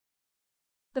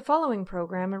The following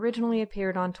program originally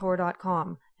appeared on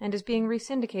Tor.com and is being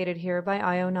resyndicated here by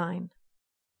IO9.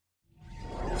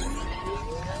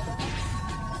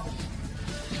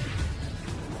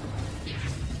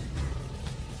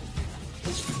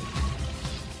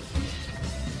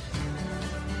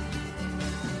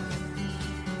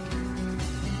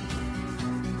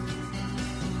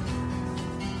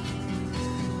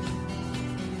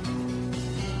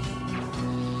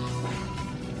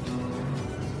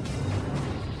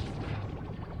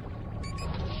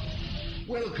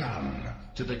 Welcome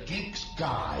to the Geek's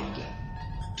Guide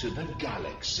to the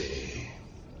Galaxy.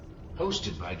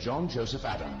 Hosted by John Joseph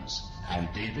Adams and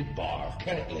David Barr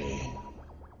Kirtley.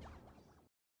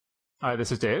 Hi,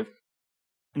 this is Dave.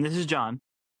 And this is John.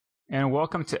 And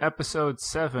welcome to episode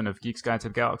 7 of Geek's Guide to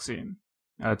the Galaxy.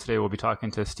 Today we'll be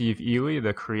talking to Steve Eley,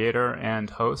 the creator and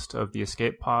host of the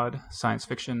Escape Pod science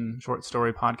fiction short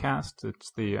story podcast.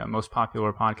 It's the most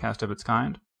popular podcast of its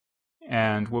kind.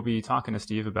 And we'll be talking to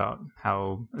Steve about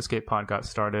how Escape Pod got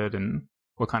started and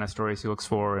what kind of stories he looks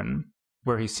for and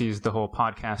where he sees the whole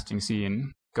podcasting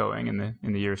scene going in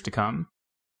the years to come.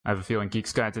 I have a feeling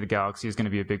Geek's Guide to the Galaxy is going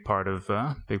to be a big part of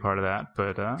that,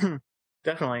 but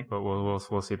Definitely. But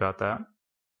we'll see about that.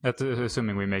 That's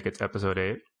assuming we make it to episode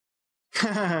 8.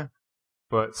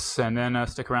 And then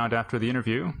stick around after the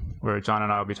interview, where John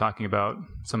and I will be talking about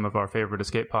some of our favorite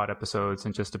Escape Pod episodes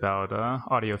and just about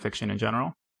audio fiction in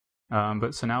general.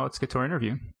 So now let's get to our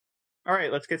interview. All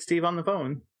right, let's get Steve on the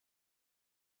phone.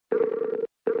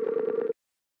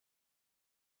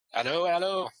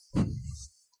 Hello.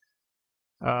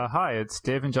 Hi, it's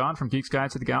Dave and John from Geek's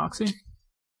Guide to the Galaxy.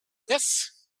 Yes.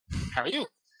 How are you?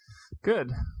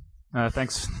 Good.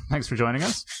 Thanks for joining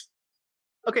us.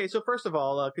 Okay, so first of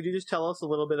all, could you just tell us a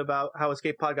little bit about how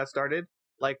Escape Pod got started?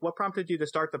 Like, what prompted you to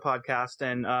start the podcast,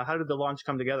 and how did the launch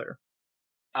come together?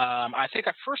 I think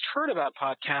I first heard about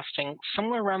podcasting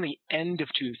somewhere around the end of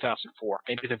 2004,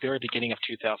 maybe the very beginning of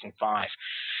 2005.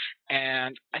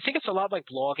 And I think it's a lot like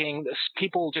blogging.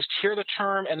 People just hear the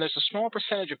term, and there's a small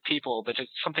percentage of people that just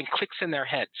something clicks in their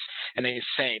heads, and they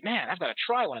say, man, I've got to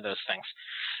try one of those things.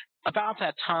 About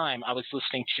that time, I was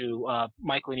listening to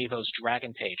Mike Lanivo's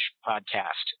Dragon Page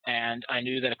podcast, and I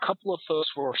knew that a couple of folks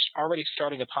were already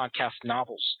starting to podcast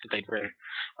novels that they'd written.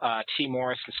 T.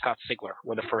 Morris and Scott Sigler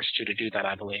were the first two to do that,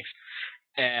 I believe.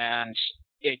 And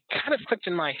it kind of clicked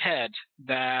in my head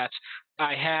that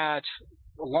I had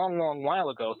a long, long while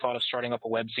ago thought of starting up a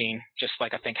webzine, just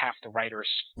like I think half the writers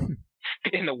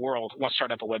in the world want to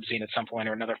start up a webzine at some point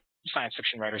or another, science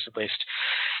fiction writers at least.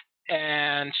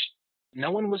 And no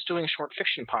one was doing short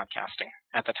fiction podcasting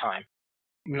at the time.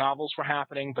 Novels were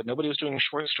happening, but nobody was doing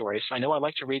short stories. I know I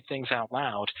like to read things out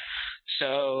loud.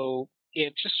 So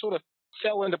it just sort of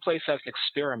fell into place as an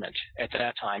experiment at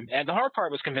that time. And the hard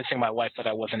part was convincing my wife that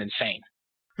I wasn't insane.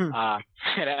 And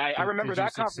I remember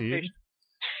that conversation.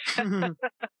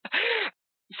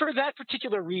 For that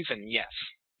particular reason, yes.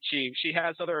 She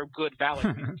has other good, valid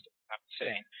reasons to be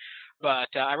insane.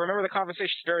 But I remember the conversation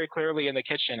very clearly in the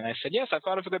kitchen. And I said, yes, I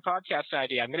thought of a good podcast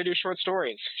idea. I'm going to do short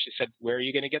stories. She said, where are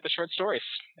you going to get the short stories?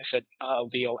 I said,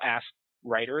 we'll ask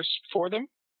writers for them.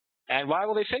 And why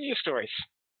will they send you stories?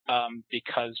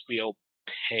 Because we'll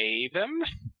pay them.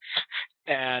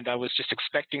 And I was just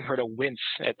expecting her to wince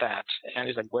at that. And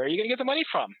he's like, where are you going to get the money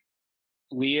from?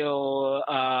 We'll,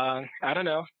 I don't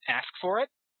know, ask for it.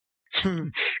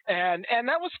 And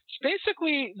that was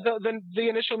basically the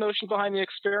initial notion behind the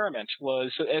experiment.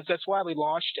 That's why we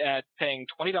launched at paying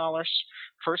 $20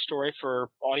 per story for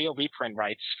audio reprint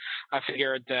rights. I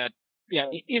figured that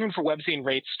even for webzine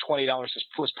rates, $20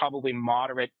 was probably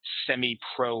moderate,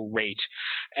 semi-pro rate,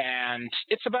 and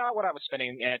it's about what I was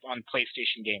spending on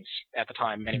PlayStation games at the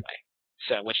time anyway.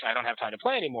 So, which I don't have time to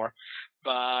play anymore.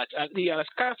 But let's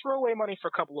kind of throw away money for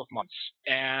a couple of months,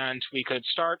 and we could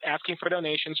start asking for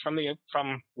donations from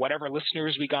whatever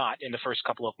listeners we got in the first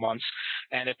couple of months.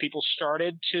 And if people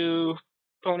started to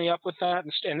pony up with that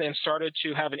and started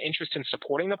to have an interest in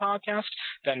supporting the podcast,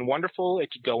 then wonderful, it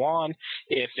could go on.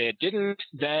 If it didn't,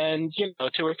 then 2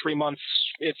 or 3 months.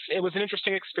 It was an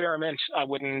interesting experiment. I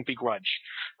wouldn't begrudge,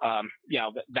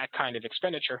 that kind of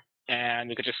expenditure. And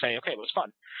we could just say, okay, it was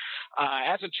fun.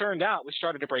 As it turned out, we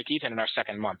started to break even in our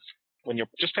second month. When you're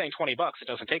just paying $20, it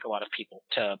doesn't take a lot of people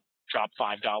to drop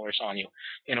 $5 on you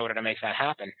in order to make that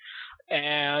happen.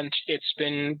 And it's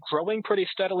been growing pretty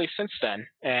steadily since then.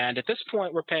 And at this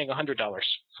point, we're paying $100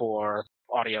 for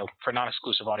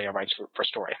non-exclusive audio rights for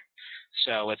story.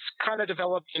 So it's kind of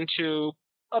developed into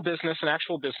a business, an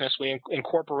actual business. We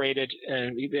incorporated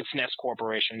its Nest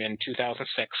Corporation in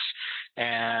 2006,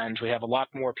 and we have a lot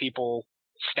more people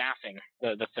staffing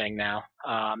the thing now,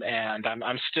 and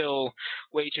I'm still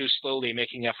way too slowly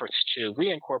making efforts to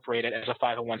reincorporate it as a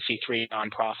 501c3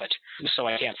 nonprofit. So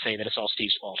I can't say that it's all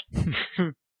Steve's fault.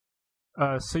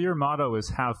 So your motto is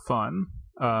have fun.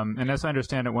 And as I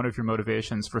understand it, one of your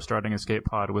motivations for starting Escape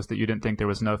Pod was that you didn't think there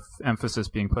was enough emphasis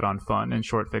being put on fun in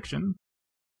short fiction.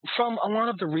 From a lot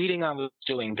of the reading I was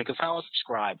doing, because I was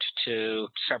subscribed to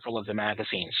several of the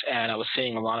magazines, and I was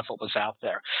seeing a lot of what was out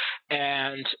there.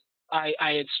 And I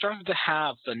had started to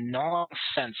have the gnawing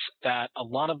sense that a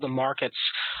lot of the markets,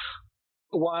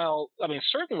 while, I mean,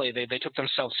 certainly they took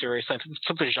themselves seriously,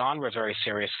 took the genre very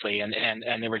seriously, and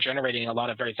they were generating a lot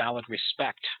of very valid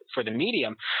respect for the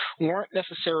medium, weren't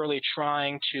necessarily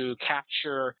trying to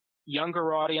capture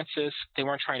younger audiences. They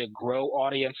weren't trying to grow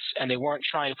audience, and they weren't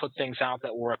trying to put things out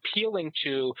that were appealing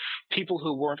to people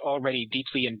who weren't already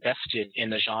deeply invested in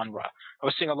the genre. I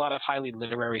was seeing a lot of highly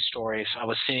literary stories. I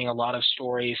was seeing a lot of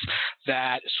stories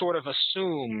that sort of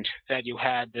assumed that you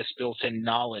had this built-in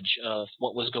knowledge of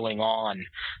what was going on,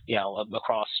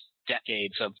 across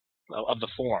decades of the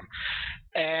form.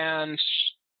 And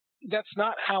that's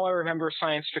not how I remember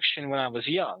science fiction when I was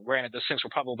young. Granted, those things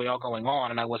were probably all going on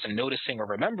and I wasn't noticing or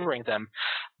remembering them.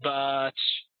 But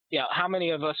how many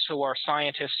of us who are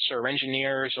scientists or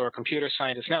engineers or computer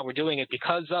scientists now were doing it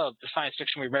because of the science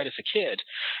fiction we read as a kid?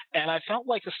 And I felt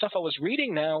like the stuff I was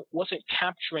reading now wasn't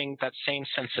capturing that same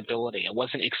sensibility. It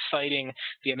wasn't exciting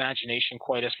the imagination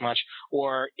quite as much,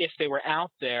 or if they were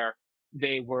out there,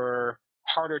 they were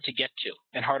harder to get to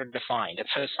and harder to find. It's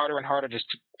harder and harder just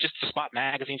to spot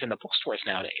magazines in the bookstores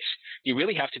nowadays. You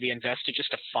really have to be invested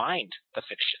just to find the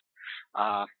fiction.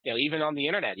 Even on the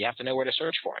internet, you have to know where to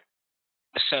search for it.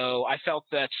 So I felt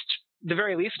that the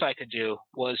very least I could do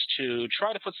was to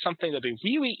try to put something that would be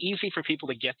really easy for people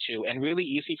to get to and really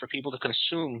easy for people to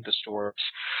consume the stories.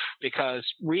 Because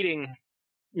reading,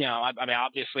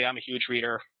 obviously I'm a huge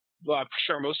reader. Well, I'm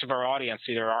sure most of our audience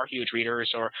either are huge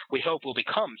readers or we hope will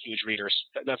become huge readers.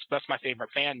 That's my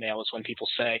favorite fan mail, is when people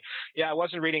say, yeah, I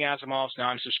wasn't reading Asimov's, now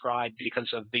I'm subscribed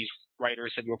because of these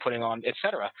writers that you were putting on,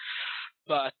 etc.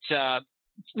 But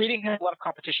reading has a lot of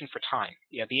competition for time.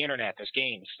 The internet, there's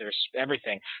games, there's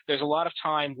everything. There's a lot of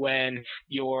time when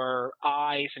your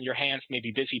eyes and your hands may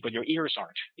be busy, but your ears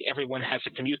aren't. Everyone has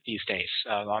to commute these days,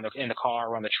 in the car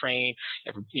or on the train.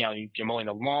 You're mowing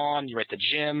the lawn, you're at the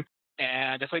gym.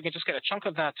 And if we can just get a chunk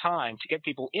of that time to get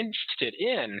people interested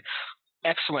in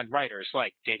excellent writers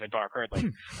like David Barr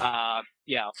Kirtley,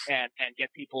 and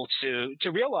get people to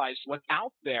realize what's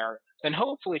out there, then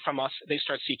hopefully from us, they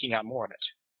start seeking out more of it.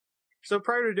 So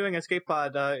prior to doing Escape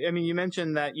Pod, you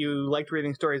mentioned that you liked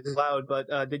reading stories aloud, but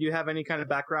did you have any kind of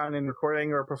background in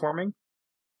recording or performing?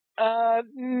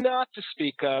 Not to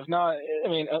speak of. No,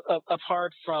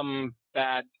 apart from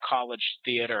bad college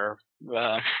theater,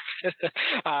 nothing.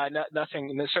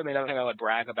 Certainly nothing I would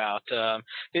brag about.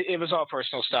 It was all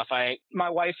personal stuff. My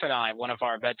wife and I, one of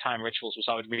our bedtime rituals was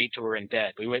I would read to her in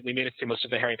bed. We made it through most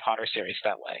of the Harry Potter series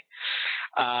that way,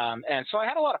 and so I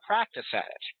had a lot of practice at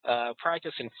it.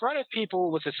 Practice in front of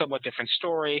people was a somewhat different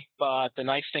story, but the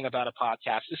nice thing about a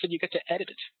podcast is that you get to edit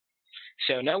it.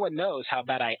 So no one knows how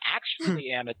bad I actually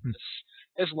am at this,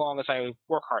 as long as I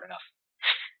work hard enough.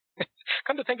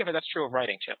 Come to think of it, that's true of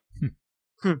writing too.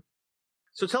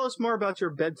 So tell us more about your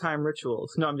bedtime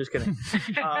rituals. No, I'm just kidding.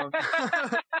 I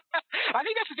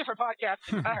think that's a different podcast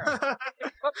entirely.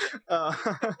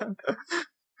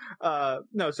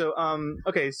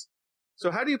 Okay.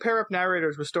 So how do you pair up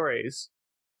narrators with stories?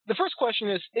 The first question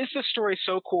is this story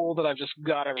so cool that I've just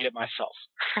got to read it myself?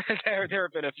 There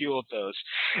have been a few of those.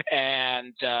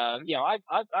 And, I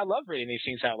love reading these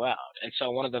things out loud. And so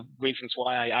one of the reasons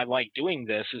why I like doing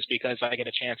this is because I get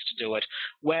a chance to do it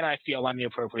when I feel I'm the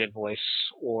appropriate voice,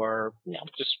 or,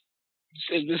 just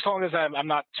as long as I'm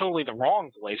not totally the wrong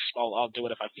voice, I'll do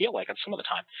it if I feel like it some of the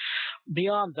time.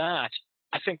 Beyond that,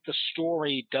 I think the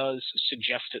story does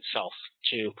suggest itself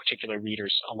to particular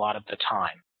readers a lot of the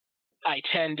time. I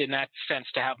tend, in that sense,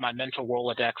 to have my mental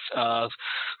Rolodex of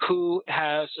who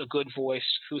has a good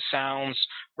voice, who sounds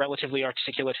relatively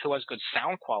articulate, who has good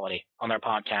sound quality on their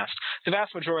podcast. The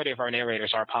vast majority of our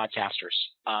narrators are podcasters,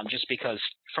 just because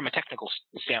from a technical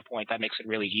standpoint, that makes it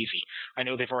really easy. I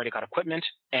know they've already got equipment,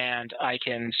 and I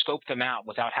can scope them out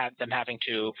without them having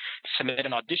to submit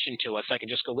an audition to us. I can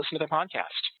just go listen to their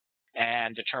podcast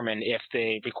and determine if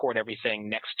they record everything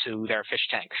next to their fish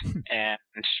tank. And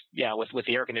with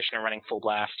the air conditioner running full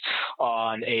blast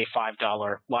on a $5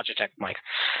 Logitech mic.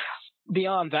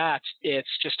 Beyond that,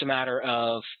 it's just a matter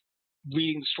of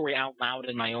reading the story out loud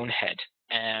in my own head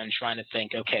and trying to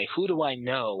think, okay, who do I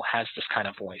know has this kind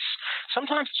of voice?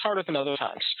 Sometimes it's harder than other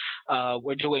times.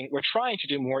 We're trying to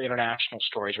do more international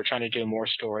stories. We're trying to do more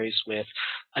stories with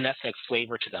an ethnic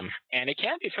flavor to them. And it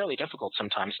can be fairly difficult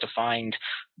sometimes to find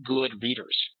good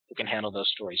readers who can handle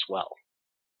those stories well.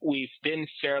 We've been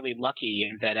fairly lucky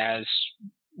in that as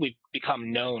we've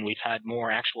become known, we've had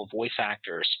more actual voice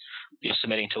actors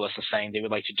submitting to us and saying they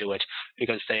would like to do it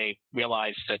because they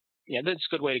realize that that's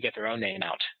a good way to get their own name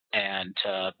out and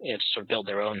sort of build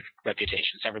their own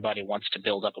reputations. Everybody wants to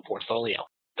build up a portfolio of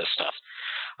this stuff.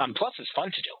 Plus, it's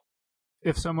fun to do.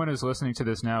 If someone is listening to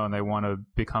this now and they want to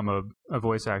become a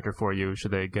voice actor for you,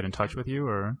 should they get in touch with you?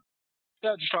 Or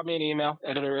yeah, just drop me an email,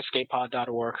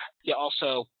 editor@escapepod.org. Yeah,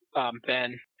 also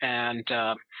Ben and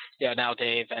now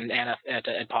Dave and Anna at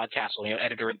Podcastle.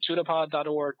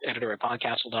 Editor@pseudopod.org,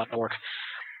 editor@podcastle.org.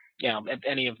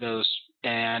 Any of those.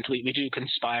 And we do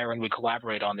conspire and we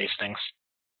collaborate on these things.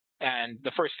 And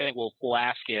the first thing we'll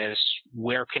ask is,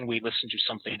 where can we listen to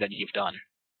something that you've done?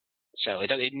 So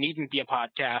it needn't be a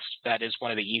podcast. That is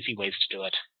one of the easy ways to do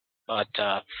it.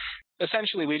 But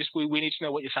essentially, we need to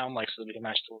know what you sound like so that we can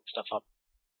match the stuff up.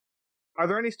 Are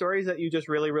there any stories that you just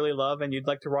really, really love and you'd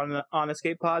like to run on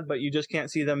Escape Pod, but you just can't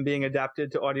see them being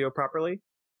adapted to audio properly?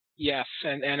 Yes,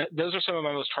 and those are some of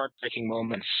my most heartbreaking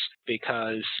moments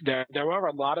because there are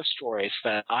a lot of stories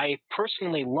that I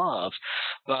personally love,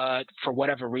 but for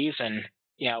whatever reason,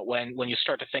 when you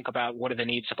start to think about what are the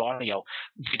needs of audio,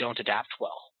 they don't adapt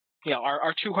well.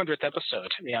 Our 200th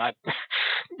episode, I've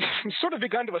sort of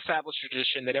begun to establish a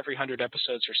tradition that every 100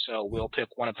 episodes or so we'll pick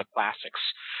one of the classics.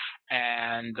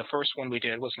 And the first one we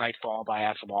did was Nightfall by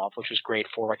Asimov, which was great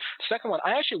for it. The second one,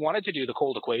 I actually wanted to do The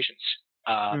Cold Equations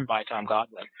by Tom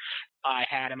Godwin. I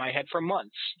had in my head for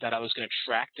months that I was going to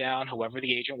track down whoever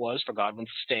the agent was for Godwin's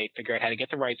estate, figure out how to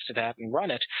get the rights to that and run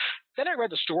it. Then I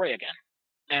read the story again,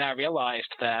 and I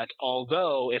realized that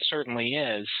although it certainly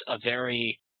is a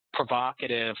very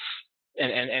provocative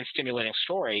and stimulating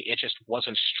story, it just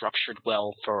wasn't structured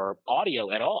well for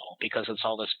audio at all because it's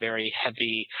all this very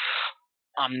heavy,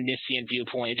 omniscient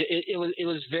viewpoint. It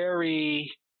was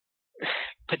very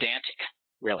pedantic,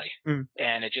 really,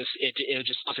 and it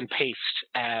just wasn't paced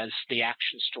as the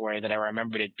action story that I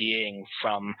remembered it being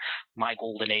from my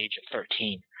golden age of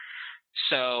 13.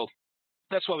 So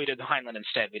that's why we did the Heinlein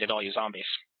instead. We did All You Zombies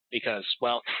because,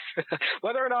 well,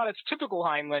 whether or not it's typical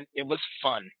Heinlein, it was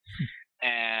fun,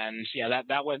 and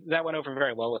that went over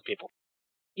very well with people.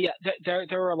 Yeah,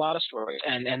 there are a lot of stories,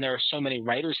 and there are so many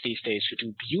writers these days who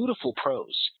do beautiful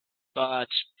prose, but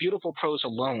beautiful prose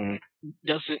alone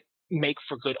doesn't make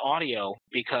for good audio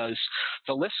because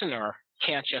the listener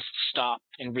can't just stop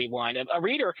and rewind. A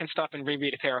reader can stop and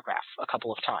reread a paragraph a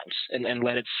couple of times and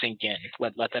let it sink in,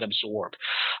 let that absorb.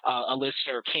 A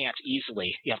listener can't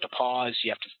easily. You have to pause, you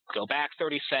have to go back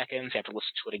 30 seconds, you have to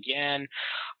listen to it again.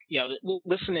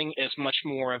 Listening is much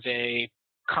more of a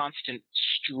constant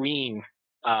stream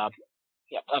of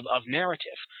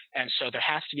narrative. And so there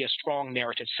has to be a strong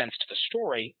narrative sense to the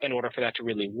story in order for that to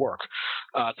really work.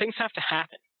 Things have to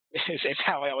happen. Is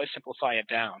how I always simplify it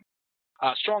down.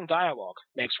 Strong dialogue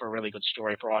makes for a really good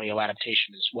story for audio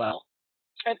adaptation as well.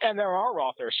 And there are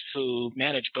authors who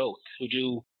manage both, who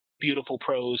do beautiful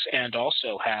prose and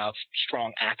also have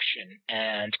strong action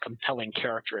and compelling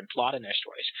character and plot in their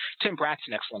stories. Tim Pratt's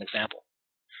an excellent example.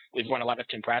 We've run a lot of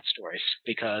Tim Pratt stories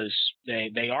because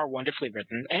they are wonderfully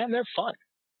written and they're fun.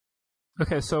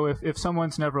 Okay, so if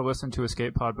someone's never listened to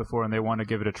Escape Pod before and they want to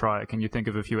give it a try, can you think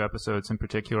of a few episodes in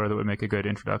particular that would make a good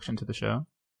introduction to the show?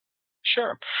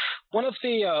 Sure. One of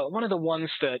the ones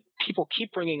that people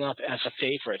keep bringing up as a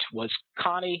favorite was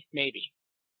Connie Maybe,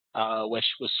 which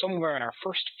was somewhere in our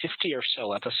first 50 or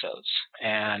so episodes,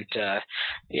 and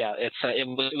it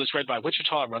was read by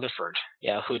Wichita Rutherford,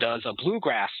 who does a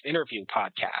bluegrass interview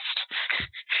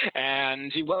podcast,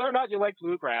 and whether or not you like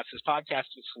bluegrass, his podcast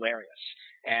is hilarious,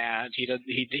 and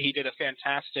he did a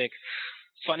fantastic,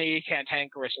 funny,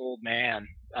 cantankerous old man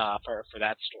for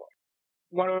that story.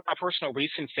 One of my personal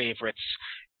recent favorites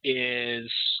is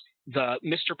the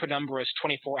Mr. Penumbra's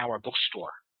 24-Hour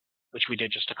Bookstore, which we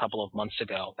did just a couple of months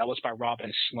ago. That was by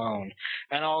Robin Sloan.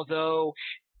 And although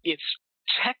it's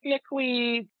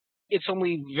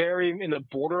only very in the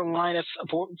borderline of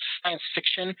science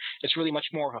fiction, it's really much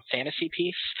more of a fantasy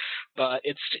piece. But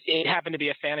it happened to be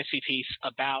a fantasy piece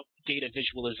about data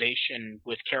visualization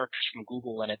with characters from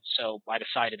Google in it, so I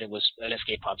decided it was an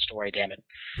Escape Pod story, damn it.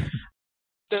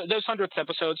 those 100th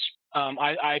episodes,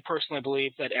 I personally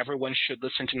believe that everyone should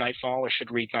listen to Nightfall or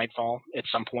should read Nightfall at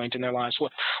some point in their lives.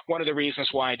 One of the reasons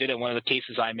why I did it, one of the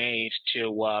cases I made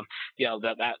to,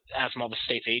 that Asimov's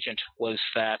State's Agent was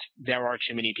that there are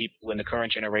too many people in the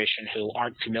current generation who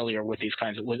aren't familiar with these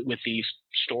with these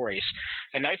stories.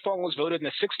 And Nightfall was voted in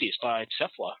the 60s by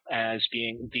Cephala as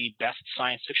being the best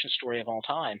science fiction story of all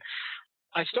time.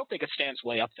 I still think it stands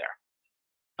way up there.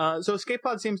 So Escape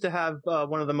Pod seems to have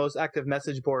one of the most active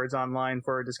message boards online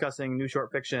for discussing new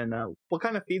short fiction. What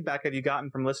kind of feedback have you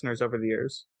gotten from listeners over the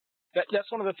years?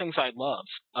 That's one of the things I love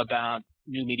about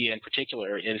new media in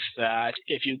particular is that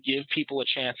if you give people a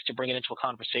chance to bring it into a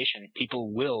conversation,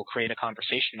 people will create a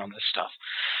conversation on this stuff.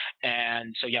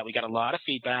 And so, yeah, we got a lot of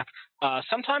feedback.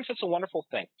 Sometimes it's a wonderful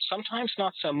thing. Sometimes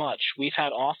not so much. We've had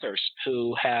authors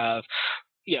who have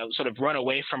sort of run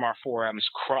away from our forums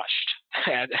crushed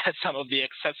at some of the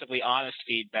excessively honest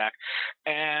feedback.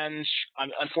 And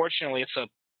unfortunately, it's a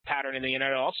pattern in the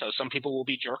internet also. Some people will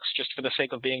be jerks just for the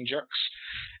sake of being jerks.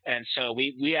 And so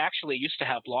we actually used to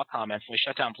have blog comments. We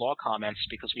shut down blog comments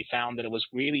because we found that it was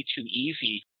really too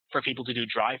easy for people to do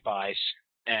drive-bys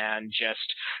and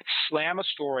just slam a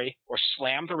story or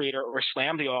slam the reader or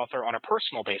slam the author on a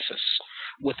personal basis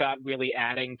without really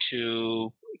adding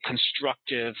to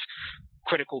constructive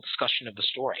critical discussion of the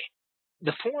story.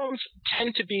 The forums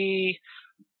tend to be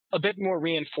a bit more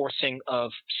reinforcing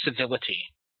of civility,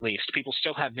 at least. People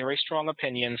still have very strong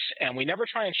opinions, and we never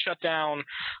try and shut down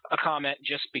a comment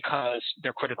just because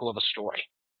they're critical of a story.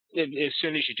 As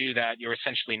soon as you do that, you're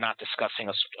essentially not discussing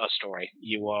a story.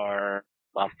 You are,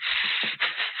 well,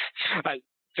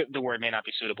 the word may not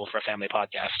be suitable for a family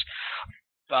podcast.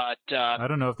 But I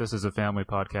don't know if this is a family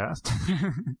podcast.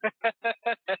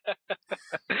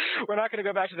 We're not going to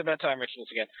go back to the bedtime rituals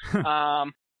again.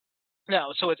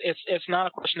 No, so it's not a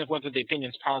question of whether the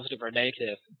opinion's positive or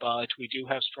negative, but we do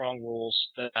have strong rules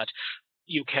that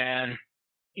you can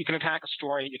attack a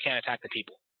story, you can't attack the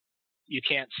people. You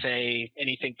can't say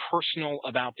anything personal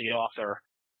about the author,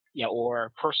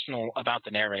 or personal about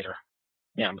the narrator.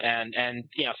 And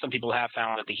some people have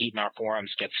found that the heat in our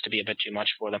forums gets to be a bit too much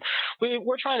for them.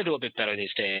 We're trying to do a bit better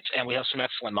these days, and we have some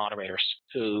excellent moderators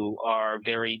who are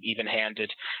very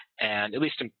even-handed, and at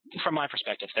least from my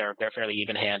perspective, they're fairly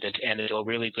even-handed, and they do a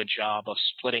really good job of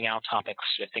splitting out topics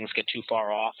if things get too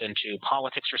far off into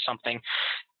politics or something,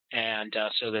 and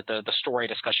so that the story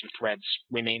discussion threads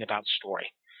remain about story.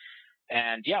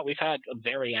 And yeah, we've had a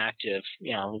very active,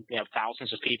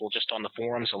 thousands of people just on the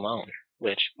forums alone,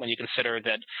 which when you consider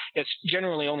that it's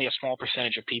generally only a small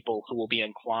percentage of people who will be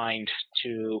inclined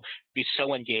to be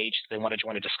so engaged they want to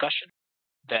join a discussion,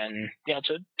 then,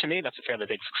 to me, that's a fairly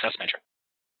big success measure.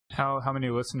 How many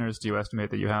listeners do you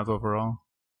estimate that you have overall?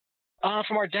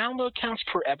 From our download counts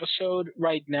per episode,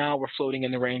 right now we're floating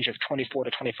in the range of 24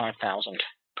 to 25,000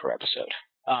 per episode.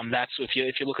 That's if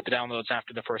you look at the downloads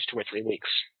after the first 2 or 3 weeks.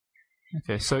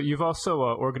 Okay, so you've also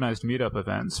organized meetup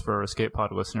events for Escape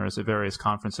Pod listeners at various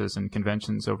conferences and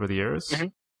conventions over the years. Mm-hmm.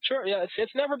 Sure, yeah.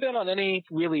 It's never been on any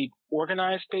really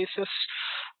organized basis.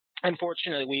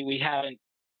 Unfortunately, we haven't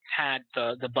had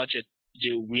the budget to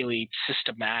do really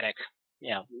systematic,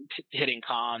 hitting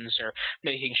cons or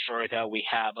making sure that we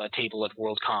have a table at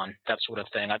WorldCon, that sort of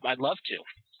thing. I'd love to.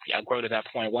 Grow to that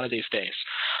point one of these days.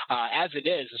 As it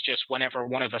is, it's just whenever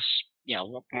one of us,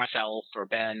 myself or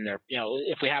Ben, or,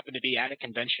 if we happen to be at a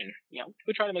convention,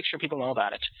 we try to make sure people know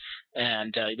about it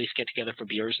and at least get together for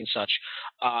beers and such.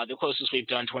 The closest we've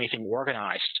done to anything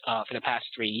organized for the past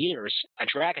 3 years at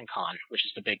DragonCon, which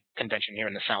is the big convention here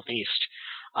in the Southeast.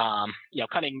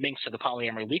 Cutting links to the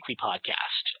Polyamory Weekly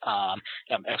podcast.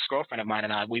 Ex-girlfriend of mine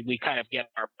and I, we kind of get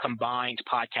our combined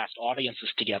podcast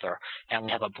audiences together, and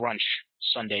we have a brunch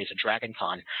Sundays at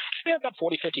DragonCon. We have about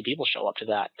 40, 50 people show up to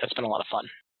that. That's been a lot of fun.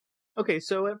 Okay,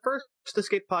 so at first,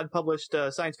 Escape Pod published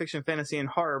science fiction, fantasy, and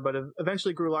horror, but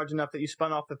eventually grew large enough that you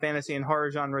spun off the fantasy and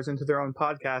horror genres into their own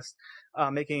podcast,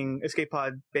 making Escape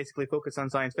Pod basically focus on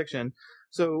science fiction.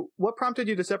 So what prompted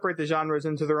you to separate the genres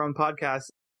into their own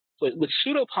podcast? With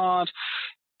Pseudopod,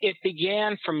 it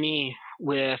began for me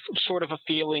with sort of a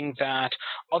feeling that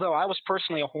although I was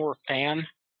personally a horror fan,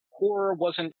 horror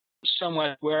wasn't so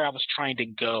much where I was trying to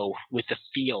go with the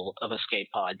feel of Escape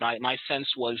Pod. My sense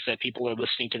was that people are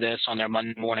listening to this on their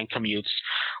Monday morning commutes.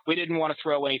 We didn't want to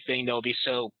throw anything that would be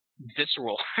so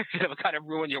visceral that would kind of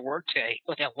ruin your workday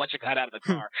once you got out of the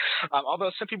car. Although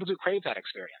some people do crave that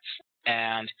experience.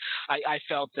 And I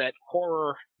felt that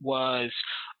horror was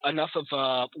enough of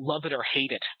a love it or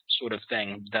hate it sort of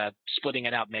thing that splitting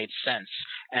it out made sense.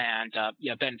 And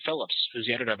Ben Phillips, who's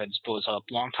the editor of it, was a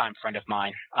longtime friend of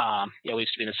mine. We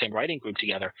used to be in the same writing group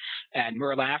together. And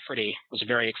Mur Lafferty was a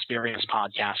very experienced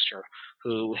podcaster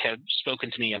who had spoken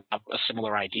to me about a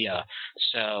similar idea.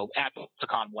 So at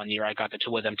BookCon one year, I got the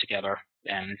two of them together,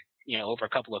 and over a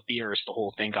couple of beers, the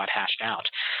whole thing got hashed out.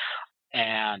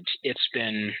 And it's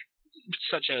been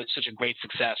such a great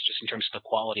success just in terms of the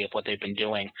quality of what they've been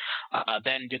doing.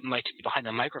 Ben didn't like to be behind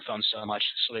the microphone so much,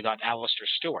 so they got Alistair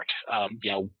Stewart,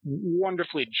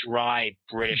 wonderfully dry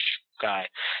British guy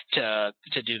to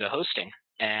do the hosting.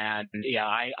 And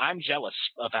I'm jealous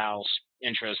of Al's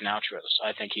intros and outros.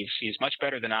 I think he's much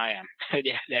better than I am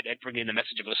at bringing the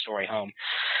message of the story home.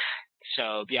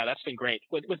 So that's been great.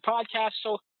 With podcasts,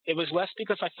 so it was less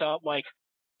because I felt like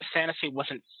fantasy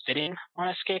wasn't fitting on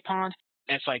Escape Pod.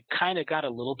 And it's like kind of got a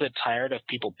little bit tired of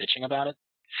people bitching about it.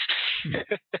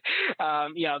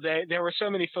 There were so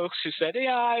many folks who said,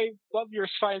 "Yeah, I love your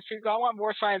science fiction. I want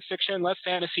more science fiction, less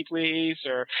fantasy, please."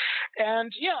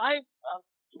 I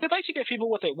would like to give people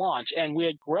what they want, and we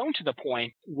had grown to the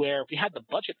point where we had the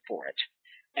budget for it.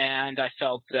 And I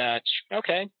felt that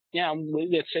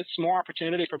it's more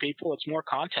opportunity for people. It's more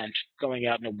content going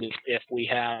out in a week if we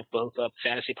have both a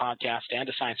fantasy podcast and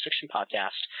a science fiction podcast.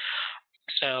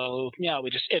 So,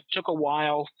 it took a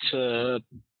while to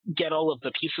get all of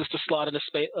the pieces to slot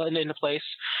into place.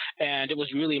 And it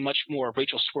was really much more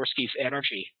Rachel Swirsky's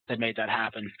energy that made that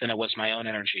happen than it was my own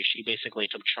energy. She basically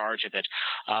took charge of it.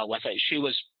 She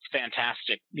was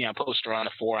fantastic, posted her on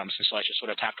the forums. And so I just sort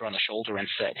of tapped her on the shoulder and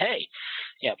said, "Hey,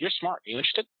 you're smart. Are you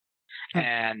interested?"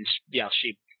 And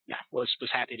she was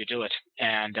happy to do it.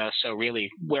 And so really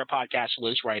where podcast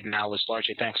is right now is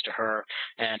largely thanks to her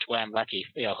and to Ann Leckie,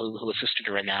 who assisted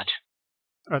her in that.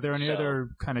 Are there any other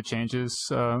kind of changes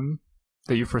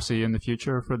that you foresee in the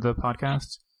future for the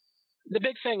podcast? The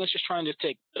big thing is just trying to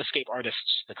take Escape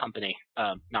Artists, the company,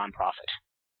 nonprofit.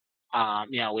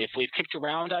 We've kicked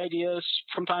around ideas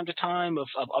from time to time of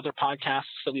other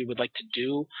podcasts that we would like to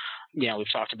do.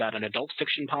 We've talked about an adult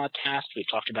fiction podcast. We've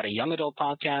talked about a young adult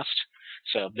podcast.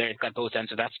 So they've got both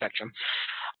ends of that spectrum.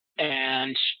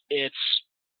 And it's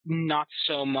not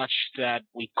so much that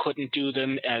we couldn't do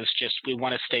them as just we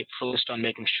want to stay focused on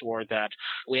making sure that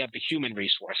we have the human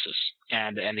resources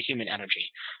and the human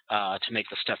energy to make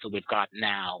the stuff that we've got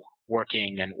now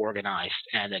working and organized,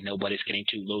 and that nobody's getting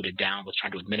too loaded down with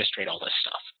trying to administrate all this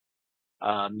stuff.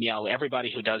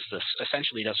 Everybody who does this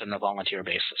essentially does it on a volunteer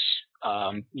basis.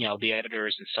 The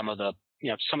editors and some of the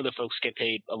folks get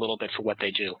paid a little bit for what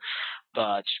they do,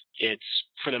 but it's,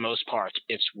 for the most part,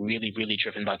 it's really, really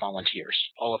driven by volunteers.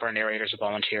 All of our narrators are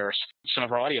volunteers. Some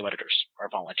of our audio editors are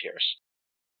volunteers.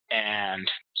 And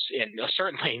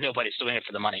certainly nobody's doing it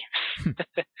for the money.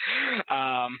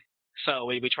 So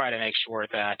we try to make sure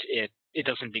that it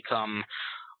doesn't become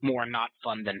more not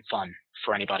fun than fun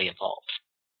for anybody involved.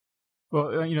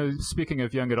 Well, speaking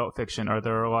of young adult fiction, are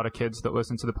there a lot of kids that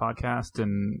listen to the podcast?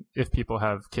 And if people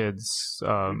have kids,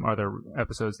 are there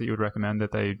episodes that you would recommend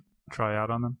that they try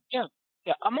out on them? Yeah.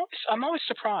 I'm always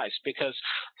surprised because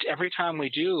every time we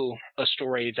do a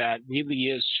story that really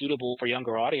is suitable for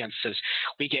younger audiences,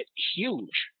 we get huge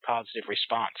positive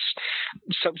response.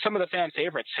 Some of the fan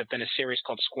favorites have been a series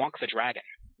called Squonk the Dragon,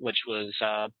 which was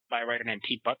by a writer named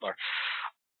Pete Butler.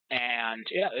 And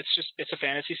it's a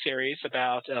fantasy series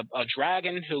about a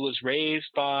dragon who was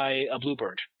raised by a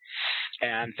bluebird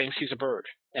and thinks he's a bird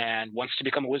and wants to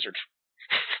become a wizard.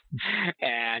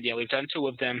 And we've done 2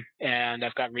 of them, and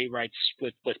I've got rewrites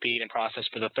with Pete in process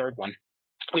for the 3rd one.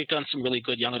 We've done some really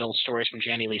good young adult stories from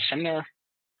Janie Lee Simner.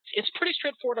 It's pretty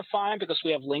straightforward to find because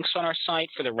we have links on our site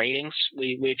for the ratings.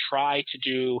 We try to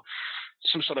do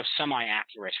some sort of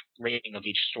semi-accurate rating of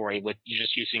each story with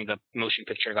just using the motion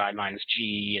picture guidelines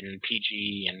G and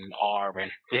PG and R,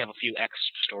 and we have a few X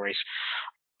stories.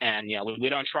 And we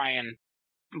don't try and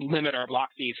limit our block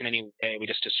fees in any way. We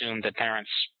just assume that parents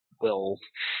will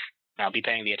be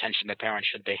paying the attention that parents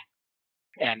should be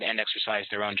and exercise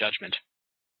their own judgment.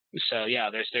 So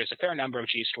there's a fair number of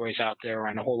G stories out there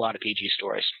and a whole lot of PG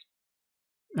stories.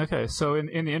 Okay, so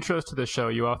in the intros to the show,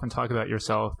 you often talk about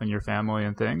yourself and your family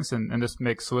and things, and this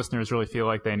makes listeners really feel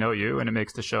like they know you, and it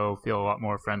makes the show feel a lot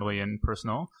more friendly and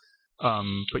personal.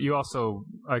 But you also,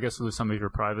 I guess, lose some of your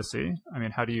privacy. I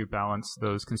mean, how do you balance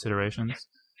those considerations?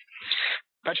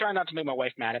 I try not to make my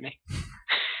wife mad at me.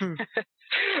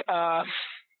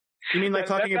 You mean like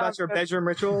talking about your bedroom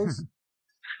rituals?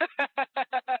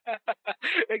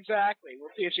 Exactly. We'll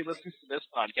see if she listens to this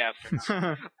podcast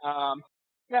or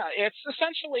not. It's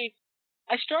essentially,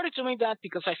 I started doing that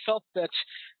because I felt that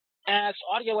as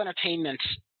audio entertainment,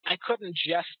 I couldn't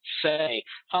just say,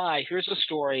 hi, here's a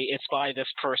story, it's by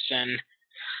this person,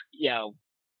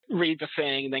 read the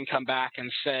thing, then come back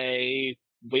and say,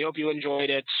 we hope you enjoyed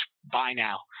it, bye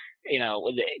now.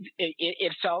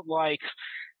 It felt like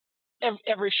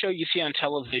every show you see on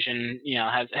television,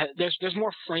 there's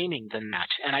more framing than that.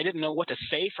 And I didn't know what to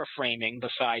say for framing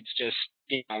besides just,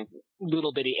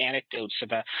 little bitty anecdotes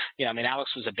about,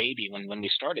 Alex was a baby when we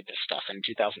started this stuff in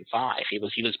 2005. He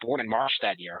was born in March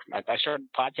that year. I started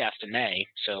the podcast in May.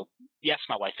 So yes,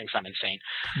 my wife thinks I'm insane.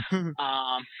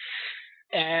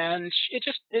 And it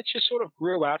just sort of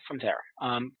grew out from there.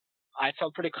 I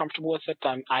felt pretty comfortable with it.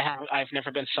 I've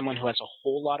never been someone who has a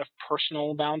whole lot of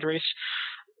personal boundaries.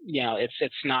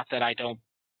 It's not that I don't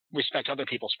respect other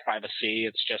people's privacy.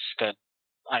 It's just that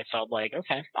I felt like,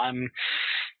 okay, I'm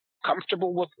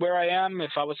comfortable with where I am.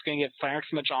 If I was going to get fired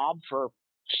from a job for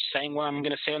saying what I'm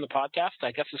going to say on the podcast,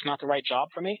 I guess it's not the right job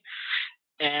for me.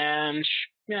 And,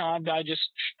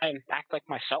 I act like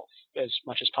myself as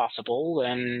much as possible,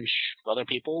 and other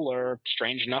people are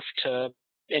strange enough to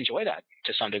enjoy that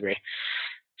to some degree.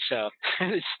 So,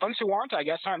 ones who aren't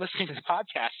listening to the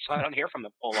podcast, so I don't hear from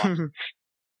them a whole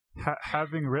lot.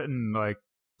 Having written like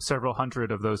several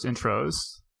hundred of those intros,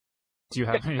 do you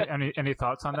have any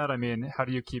thoughts on that? I mean, how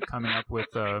do you keep coming up with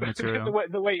material?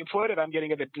 the way you put it, I'm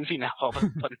getting a bit dizzy now.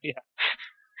 But yeah,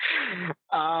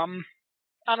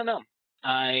 I don't know.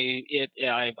 I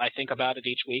think about it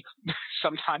each week.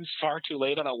 Sometimes far too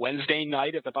late on a Wednesday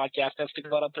night if the podcast has to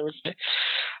go out on Thursday.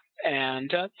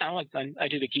 And I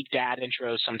do the Geek Dad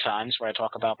intros sometimes where I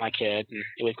talk about my kid, and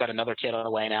we've got another kid on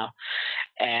the way now.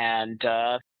 And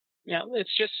it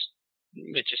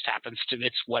just happens to,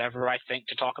 it's whatever I think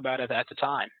to talk about it at the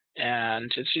time.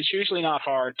 And it's usually not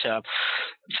hard to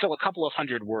fill a couple of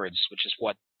hundred words, which is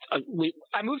what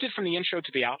I moved it from the intro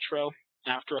to the outro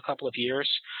after a couple of years.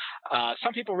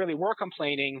 Some people really were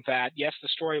complaining that, yes, the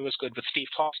story was good, but Steve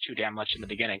talks too damn much in the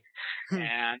beginning.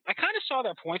 And I kind of saw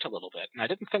their point a little bit, and I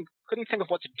couldn't think of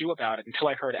what to do about it until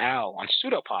I heard Al on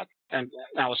Pseudopod, and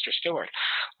Alistair Stewart,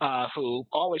 who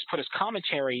always put his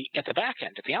commentary at the back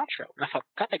end, at the outro. And I thought,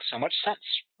 that makes so much sense.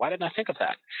 Why didn't I think of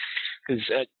that?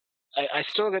 Because I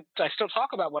still talk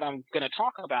about what I'm going to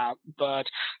talk about, but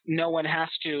no one has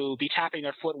to be tapping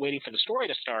their foot waiting for the story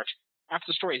to start. After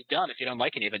the story is done, if you don't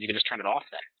like any of it, you can just turn it off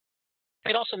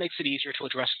then. It also makes it easier to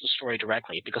address the story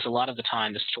directly, because a lot of the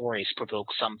time the stories provoke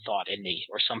some thought in me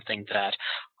or something that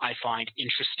I find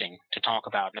interesting to talk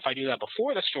about. And if I do that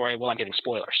before the story, well, I'm getting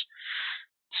spoilers.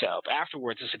 So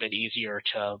afterwards, it's a bit easier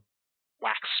to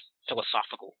wax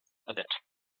philosophical a bit.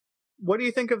 What do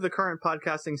you think of the current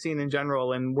podcasting scene in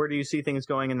general, and where do you see things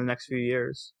going in the next few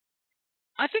years?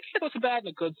 I think it was a bad and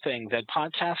a good thing that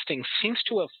podcasting seems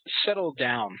to have settled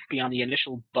down beyond the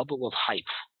initial bubble of hype.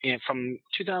 From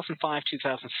 2005,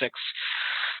 2006,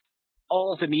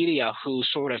 all of the media who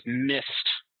sort of missed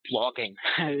blogging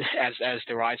as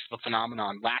the rise of the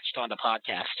phenomenon latched onto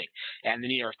podcasting. And the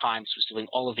New York Times was doing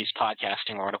all of these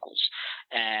podcasting articles.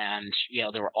 And,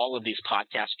 there were all of these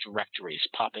podcast directories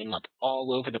popping up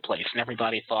all over the place. And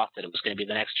everybody thought that it was going to be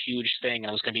the next huge thing and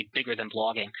it was going to be bigger than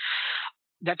blogging.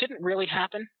 That didn't really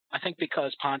happen, I think,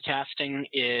 because podcasting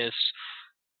is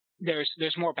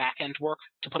there's more back-end work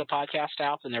to put a podcast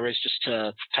out than there is just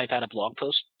to type out a blog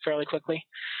post fairly quickly.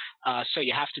 So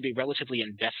you have to be relatively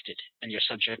invested in your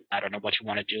subject matter and what you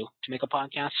want to do to make a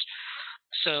podcast.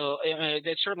 So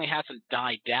it certainly hasn't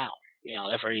died down.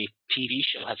 Every TV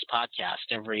show has a podcast.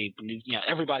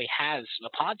 Everybody has a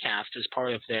podcast as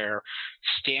part of their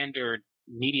standard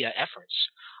media efforts.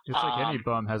 It's like any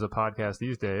bum has a podcast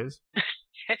these days.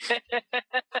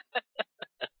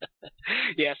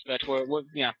 Yes, but we're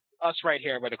us right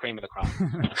here, we're the cream of the crop.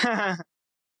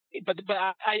 But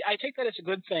I take that as a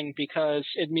good thing, because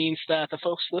it means that the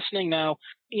folks listening now,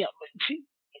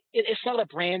 it's not a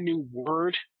brand new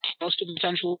word to most of the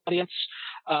potential audience,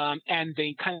 and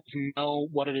they kind of know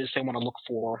what it is they want to look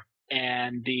for,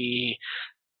 and the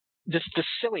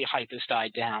silly hype has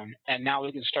died down, and now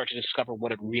we can start to discover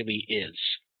what it really is.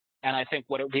 And I think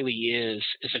what it really is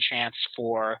a chance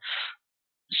for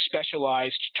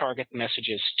specialized target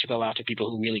messages to go out to people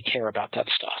who really care about that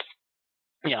stuff.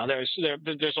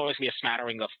 There's always going to be a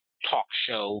smattering of talk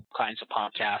show kinds of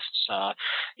podcasts.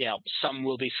 Some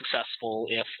will be successful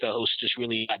if the host is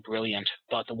really that brilliant,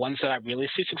 but the ones that I really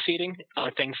see succeeding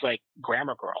are things like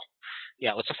Grammar Girl.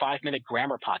 It's a 5-minute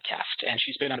grammar podcast, and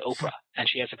she's been on Oprah, and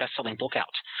she has a best-selling book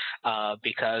out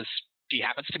because she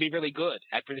happens to be really good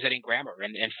at presenting grammar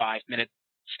in 5-minute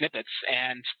snippets.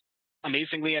 And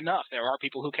amazingly enough, there are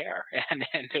people who care and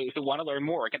who want to learn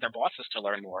more, get their bosses to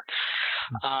learn more.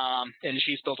 And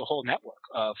she's built a whole network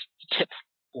of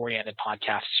tip-oriented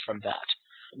podcasts from that.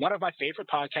 One of my favorite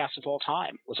podcasts of all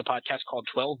time was a podcast called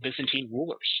 12 Byzantine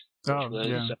Rulers, which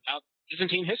was about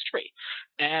Byzantine history.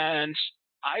 And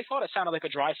I thought it sounded like a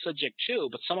dry subject too,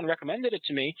 but someone recommended it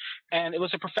to me, and it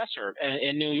was a professor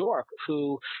in New York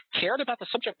who cared about the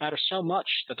subject matter so much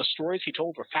that the stories he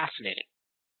told were fascinating.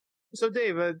 So,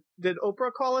 Dave, did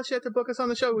Oprah call us yet to book us on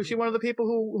the show? Was she one of the people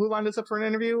who lined us up for an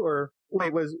interview? Or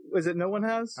wait, was it no one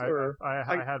has? Or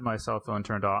I had my cell phone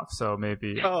turned off, so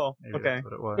maybe. Oh, maybe okay. That's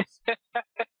what it was.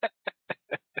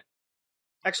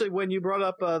 Actually, when you brought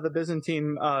up the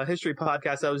Byzantine history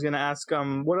podcast, I was going to ask,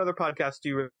 what other podcasts do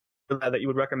you that you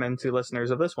would recommend to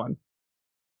listeners of this one?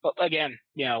 Well, again,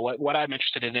 what I'm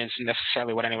interested in isn't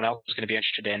necessarily what anyone else is going to be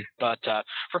interested in. But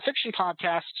for fiction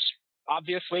podcasts,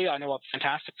 obviously, I know a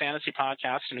fantastic fantasy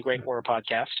podcast and a great horror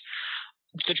podcast.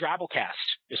 The Drabblecast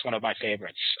is one of my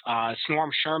favorites.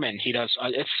 Norm Sherman, he does,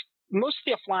 it's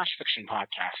mostly a flash fiction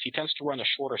podcast. He tends to run the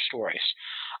shorter stories.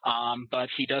 But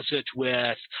he does it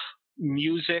with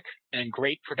music and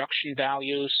great production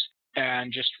values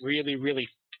and just really, really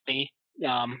funny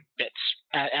bits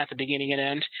at the beginning and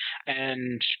end.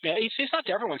 And he's not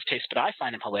to everyone's taste, but I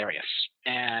find him hilarious.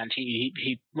 And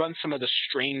he runs some of the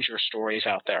stranger stories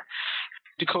out there.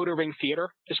 Dakota Ring Theater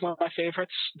is one of my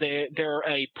favorites. They're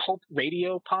a pulp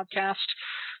radio podcast,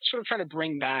 sort of trying to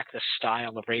bring back the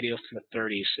style of radio from the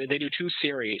 30s. They do 2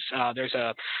 series. There's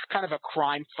a kind of a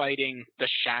crime-fighting The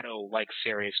Shadow-like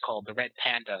series called The Red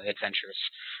Panda Adventures.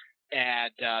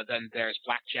 And then there's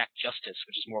Blackjack Justice,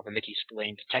 which is more of a Mickey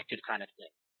Spillane detective kind of thing.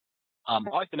 I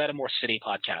like the Metamore City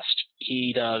podcast.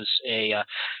 He does a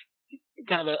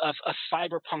kind of a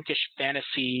cyberpunkish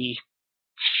fantasy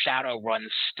Shadowrun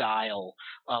style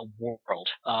world,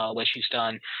 which he's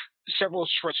done several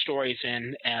short stories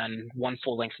in and one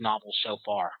full-length novel so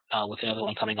far, with another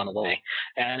one coming on the way.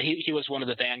 And he was one of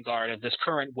the vanguard of this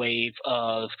current wave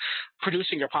of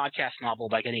producing your podcast novel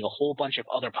by getting a whole bunch of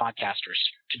other podcasters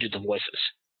to do the voices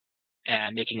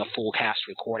and making a full cast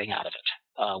recording out of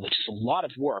it, which is a lot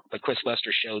of work, but Chris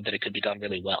Lester showed that it could be done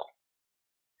really well.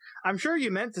 I'm sure you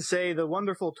meant to say the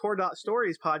wonderful Tor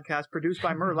Stories podcast produced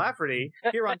by Mur Lafferty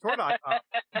here on Tor.com.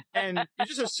 And you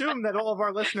just assume that all of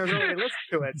our listeners already listen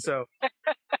to it, so.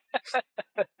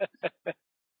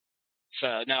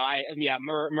 So, no,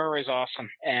 Mur is awesome.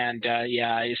 And,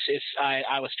 I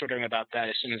was twittering about that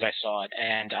as soon as I saw it.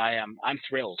 And I'm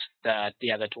thrilled that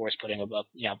Tor is putting a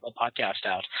podcast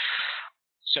out.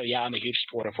 So, I'm a huge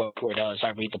supporter of what Tor does. I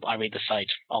read the site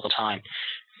all the time.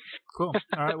 Cool.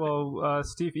 All right. Well,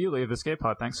 Steve Eley of Escape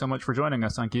Pod, thanks so much for joining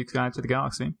us on Geek's Guide to the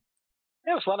Galaxy.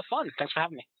 Yeah, it was a lot of fun. Thanks for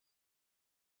having me.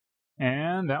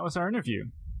 And that was our interview.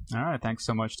 All right. Thanks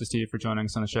so much to Steve for joining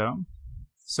us on the show.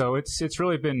 So it's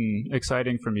really been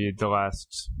exciting for me the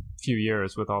last few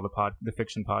years with all the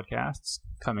fiction podcasts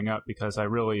coming up because I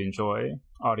really enjoy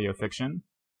audio fiction.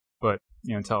 But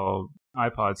until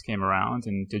iPods came around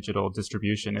and digital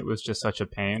distribution, it was just such a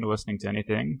pain listening to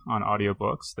anything on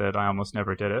audiobooks that I almost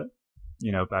never did it.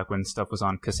 Back when stuff was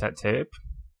on cassette tape,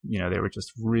 they were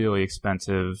just really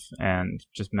expensive, and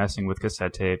just messing with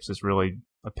cassette tapes is really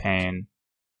a pain.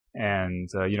 And,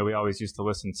 we always used to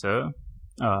listen to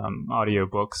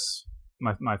audiobooks,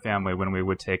 my family, when we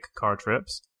would take car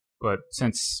trips. But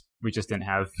since we just didn't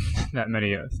have that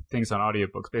many things on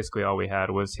audiobooks, basically all we had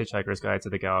was Hitchhiker's Guide to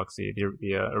the Galaxy,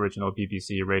 the original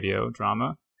BBC radio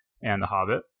drama, and The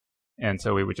Hobbit. And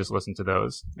so we would just listen to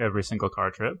those every single car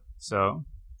trip. So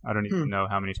I don't even know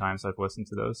how many times I've listened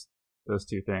to those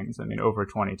 2 things. I mean, over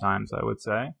 20 times, I would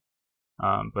say.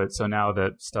 But so now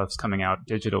that stuff's coming out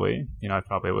digitally, I've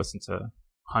probably listened to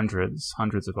hundreds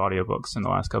of audiobooks in the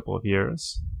last couple of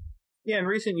years. Yeah, in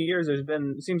recent years,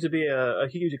 seems to be a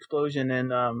huge explosion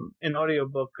in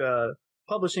audiobook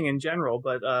publishing in general,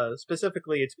 but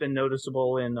specifically, it's been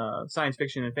noticeable in science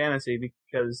fiction and fantasy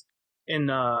because in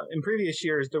previous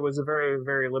years there was a very,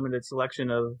 very limited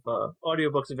selection of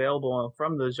audiobooks available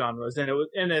from those genres, and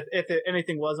if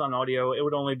anything was on audio, it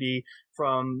would only be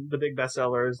from the big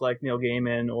bestsellers like Neil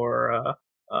Gaiman or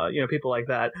people like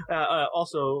that.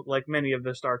 Also, like many of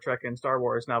the Star Trek and Star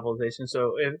Wars novelizations.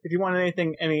 So if you wanted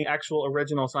any actual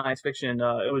original science fiction,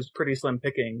 it was pretty slim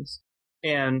pickings.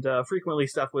 And frequently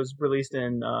stuff was released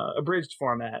in abridged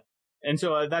format. And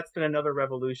so that's been another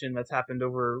revolution that's happened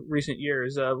over recent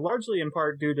years, largely in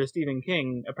part due to Stephen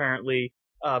King apparently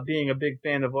being a big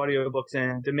fan of audiobooks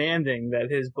and demanding that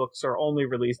his books are only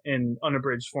released in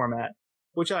unabridged format.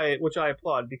 Which I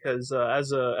applaud because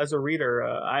as a reader,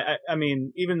 I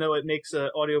mean, even though it makes an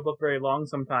audiobook very long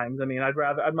sometimes, I mean,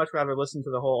 I'd much rather listen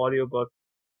to the whole audiobook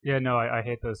Yeah, no, I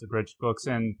hate those abridged books,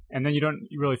 and then you don't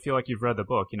really feel like you've read the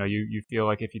book. You feel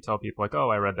like if you tell people like, oh,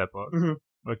 I read that book,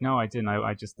 like, no, I didn't.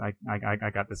 I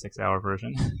got the 6-hour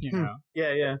version.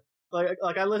 Yeah.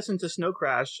 Like I listened to Snow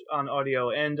Crash on audio,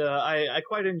 and I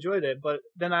quite enjoyed it. But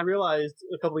then I realized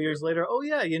a couple of years later, oh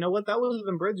yeah, you know what? That was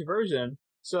an abridged version.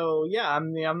 So yeah,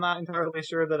 I'm not entirely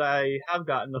sure that I have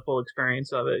gotten the full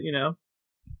experience of it.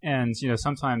 And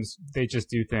sometimes they just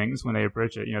do things when they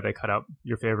abridge it. They cut out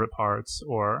your favorite parts,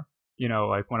 or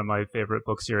like one of my favorite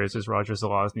book series is Roger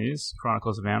Zelazny's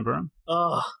Chronicles of Amber.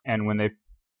 Ugh. And when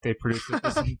they produced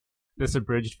this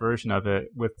abridged version of it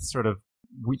with sort of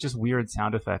just weird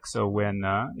sound effects. So when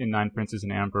in Nine Princes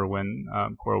in Amber, when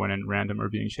Corwin and Random are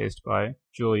being chased by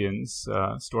Julian's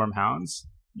Stormhounds,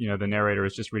 the narrator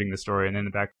is just reading the story, and in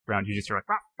the background you just hear like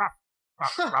ruff, ruff,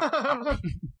 ruff, ruff, ruff.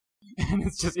 And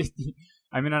it's just,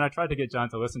 and I tried to get John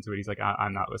to listen to it. He's like,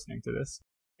 I'm not listening to this.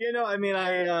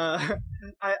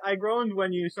 I groaned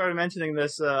when you started mentioning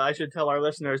this. I should tell our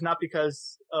listeners, not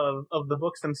because of the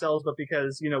books themselves, but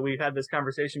because, we've had this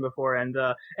conversation before, and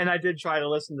I did try to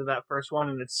listen to that first one,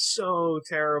 and it's so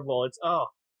terrible.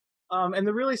 And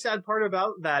the really sad part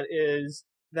about that is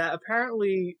that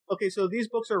apparently, so these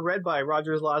books are read by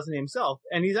Roger Zelazny himself,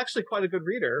 and he's actually quite a good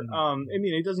reader.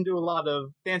 He doesn't do a lot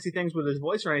of fancy things with his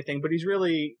voice or anything, but he's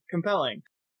really compelling.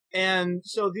 And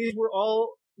so these were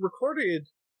all recorded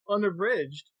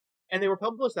unabridged, and they were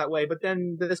published that way. But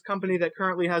then this company that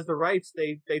currently has the rights,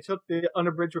 they took the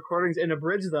unabridged recordings and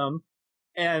abridged them,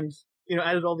 and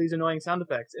added all these annoying sound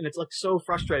effects. And it's like so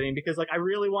frustrating because like I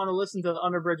really want to listen to the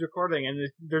unabridged recording, and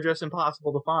they're just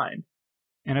impossible to find.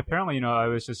 And apparently, I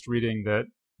was just reading that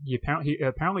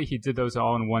he did those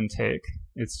all in one take.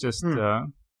 It's just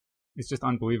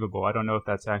unbelievable. I don't know if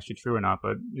that's actually true or not,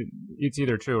 but it's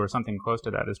either true or something close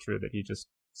to that is true, that he just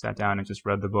sat down and just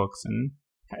read the books and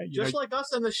like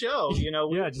us on the show, we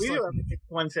do everything in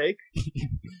one take.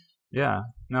 Yeah,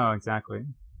 no, exactly.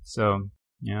 So,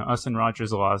 us and Roger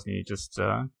Zelazny, just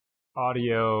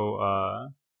audio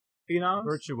phenoms,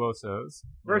 virtuosos.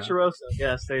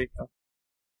 Yes, there you go.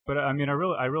 But I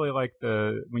really like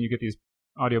when you get these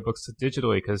audiobooks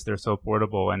digitally, because they're so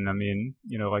portable. And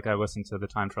like I listened to The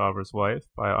Time Traveler's Wife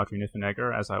by Audrey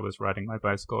Niffenegger as I was riding my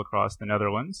bicycle across the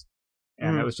Netherlands,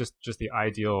 and that was just the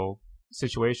ideal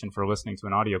situation for listening to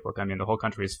an audiobook. The whole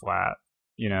country is flat,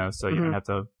 so you don't have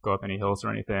to go up any hills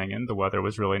or anything, and the weather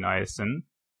was really nice, and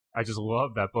I just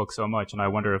love that book so much. And I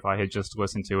wonder if I had just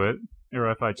listened to it,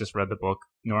 or if I just read the book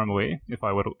normally, if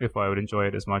I would enjoy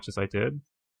it as much as I did.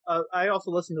 I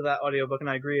also listened to that audiobook, and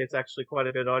I agree it's actually quite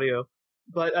a good audio.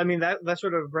 But that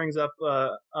sort of brings up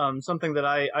something that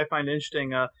I find interesting.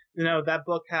 That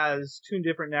book has two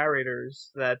different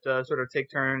narrators that sort of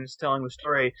take turns telling the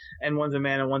story, and one's a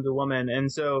man and one's a woman. And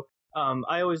so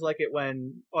I always like it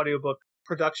when audiobook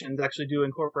productions actually do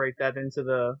incorporate that into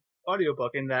the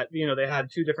audiobook, in that they had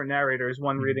two different narrators,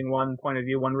 one reading one point of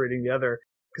view, one reading the other.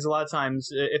 Because a lot of times,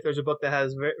 if there's a book that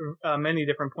has many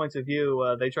different points of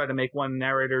view, they try to make one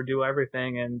narrator do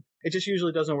everything, and it just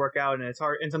usually doesn't work out, and it's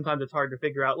hard. And sometimes it's hard to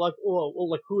figure out, like,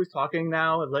 like who is talking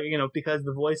now? Like, because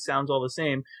the voice sounds all the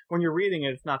same. When you're reading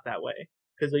it, it's not that way,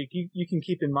 because like you can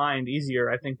keep in mind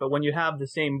easier, I think. But when you have the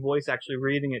same voice actually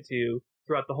reading it to you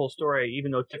throughout the whole story,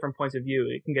 even though it's different points of view,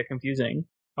 it can get confusing.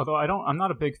 Although I'm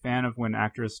not a big fan of when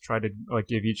actors try to like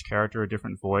give each character a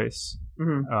different voice.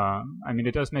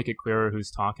 It does make it clearer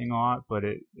who's talking a lot, but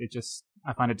it just,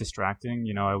 I find it distracting.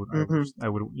 I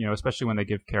would, especially when they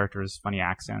give characters funny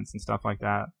accents and stuff like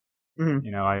that.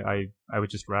 I would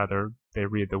just rather they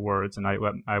read the words, and I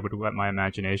would let my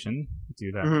imagination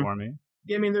do that for me.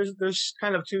 Yeah, there's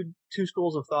kind of two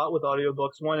schools of thought with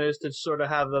audiobooks. One is to sort of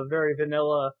have a very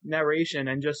vanilla narration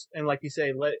and like you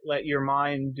say, let your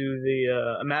mind do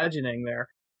the imagining there.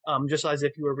 Just as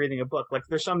if you were reading a book. Like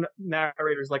there's some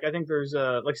narrators, like I think there's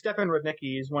like Stefan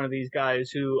Rudnicki is one of these guys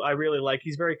who I really like.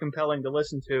 He's very compelling to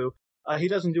listen to. He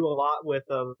doesn't do a lot with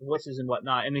voices and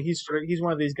whatnot, and he's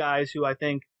one of these guys who I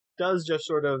think does just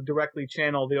sort of directly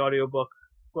channel the audiobook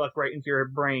right into your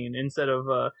brain instead of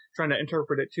trying to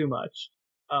interpret it too much.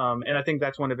 And I think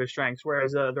that's one of his strengths.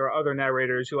 Whereas there are other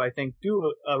narrators who I think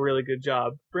do a really good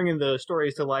job bringing the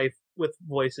stories to life with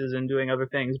voices and doing other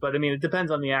things. But it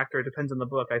depends on the actor. It depends on the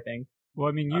book, I think.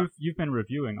 Well, you've been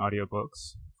reviewing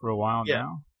audiobooks for a while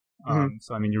now.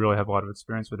 So you really have a lot of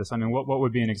experience with this. What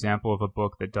would be an example of a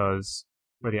book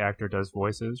where the actor does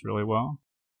voices really well?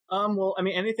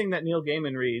 Anything that Neil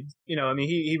Gaiman reads,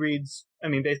 he reads,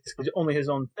 basically only his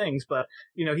own things, but,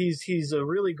 he's a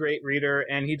really great reader,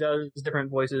 and he does different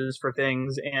voices for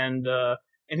things, and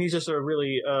he's just a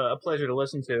really, a pleasure to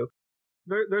listen to.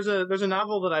 There's a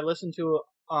novel that I listen to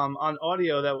on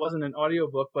audio that wasn't an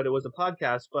audiobook, but it was a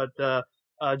podcast. But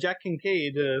Jack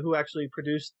Kincaid, who actually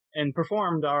produced and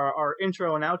performed our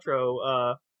intro and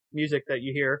outro music that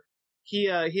you hear, he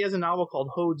has a novel called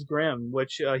Hode's Grim,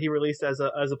 which he released as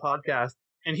a podcast.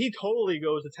 And he totally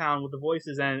goes to town with the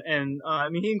voices, and I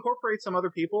mean, he incorporates some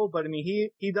other people, but I mean,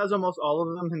 he does almost all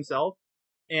of them himself,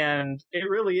 and it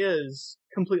really is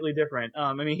completely different.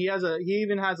 I mean, he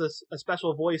even has a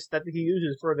special voice that he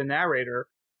uses for the narrator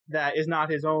that is not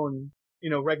his own,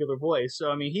 regular voice. So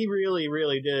I mean, he really,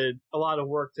 really did a lot of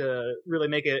work to really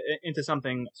make it into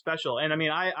something special. And I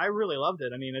mean, I really loved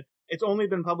it. I mean, it's only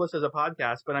been published as a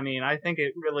podcast, but I mean, I think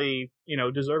it really,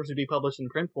 deserves to be published in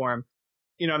print form.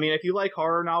 I mean, if you like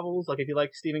horror novels, like if you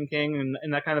like Stephen King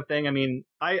and that kind of thing, I mean,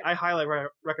 I highly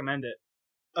recommend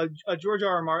it. George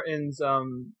R. R. Martin's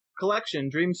collection,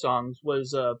 Dream Songs,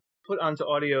 was put onto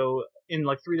audio in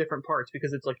like 3 different parts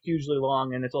because it's like hugely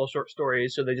long and it's all short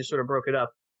stories, so they just sort of broke it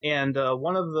up. And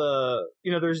one of the,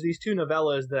 there's these 2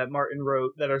 novellas that Martin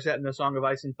wrote that are set in the Song of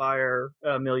Ice and Fire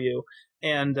milieu.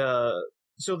 And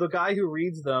so the guy who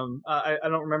reads them, I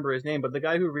don't remember his name, but the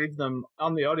guy who reads them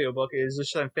on the audiobook is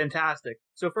just fantastic.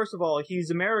 So first of all, he's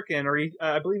American, or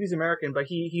I believe he's American, but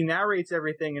he narrates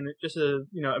everything in just a,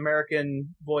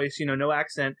 American voice, no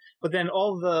accent. But then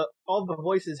all the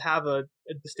voices have a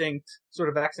distinct sort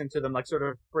of accent to them, like sort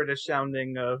of British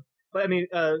sounding, but I mean,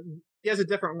 he has a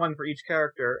different one for each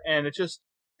character, and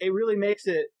it really makes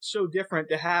it so different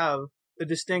to have the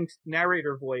distinct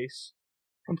narrator voice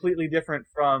completely different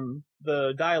from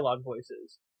the dialogue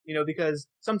voices, because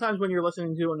sometimes when you're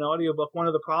listening to an audiobook, one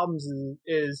of the problems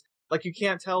is like you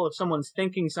can't tell if someone's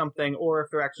thinking something or if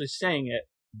they're actually saying it,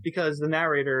 because the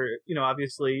narrator,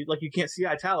 obviously, like you can't see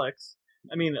italics.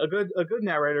 I mean, a good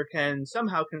narrator can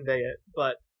somehow convey it,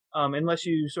 but unless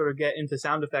you sort of get into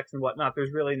sound effects and whatnot,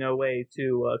 there's really no way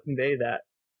to convey that.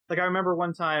 Like I remember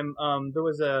one time, there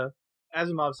was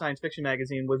Asimov science fiction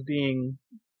magazine was being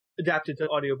adapted to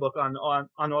audiobook on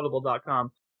audible.com.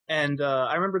 And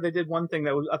I remember they did one thing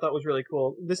that I thought was really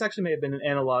cool. This actually may have been an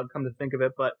analog, come to think of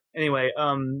it, but anyway,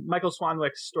 Michael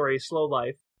Swanwick's story, Slow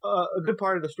Life, a good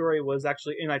part of the story was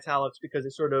actually in italics because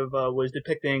it sort of was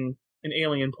depicting an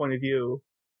alien point of view.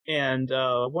 And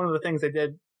one of the things they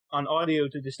did on audio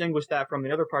to distinguish that from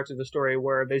the other parts of the story,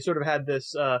 where they sort of had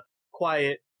this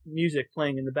quiet music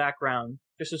playing in the background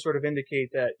just to sort of indicate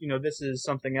that, this is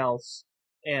something else.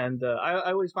 And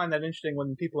I always find that interesting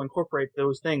when people incorporate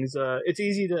those things. It's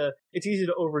easy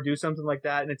to overdo something like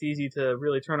that, and it's easy to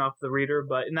really turn off the reader.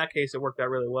 But in that case, it worked out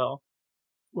really well.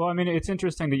 Well, I mean, it's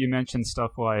interesting that you mentioned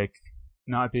stuff like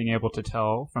not being able to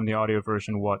tell from the audio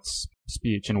version what's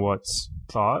speech and what's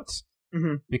thoughts,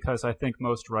 because I think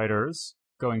most writers,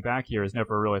 going back years,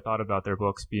 never really thought about their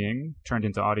books being turned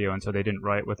into audio, and so they didn't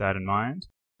write with that in mind.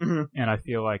 And I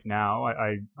feel like now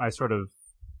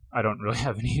I don't really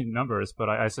have any numbers, but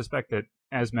I suspect that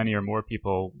as many or more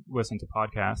people listen to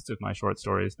podcasts of my short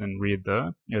stories than read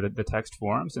the text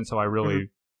forms. And so I really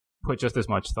put just as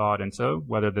much thought into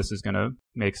whether this is going to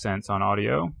make sense on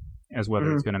audio as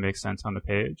whether it's going to make sense on the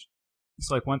page. It's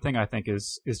like one thing I think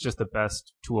is just the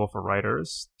best tool for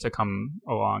writers to come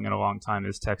along in a long time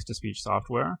is text-to-speech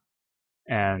software.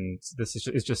 And this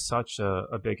is just such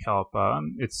a big help.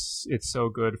 It's so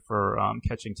good for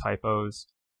catching typos.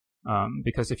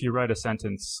 Because if you write a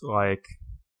sentence like,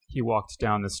 he walked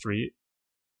down the street,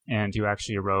 and you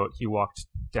actually wrote, he walked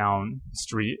down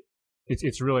street,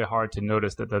 it's really hard to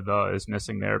notice that the is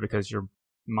missing there because your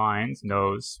mind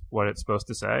knows what it's supposed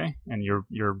to say, and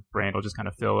your brain will just kind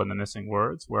of fill in the missing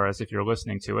words. Whereas if you're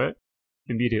listening to it,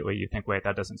 immediately you think, wait,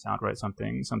 that doesn't sound right,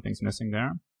 something's missing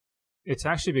there. It's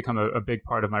actually become a big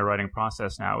part of my writing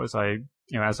process now, as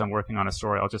I'm working on a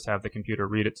story, I'll just have the computer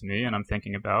read it to me, and I'm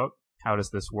thinking about, how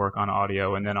does this work on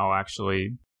audio? And then I'll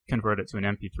actually convert it to an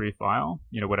MP3 file,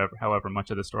 however much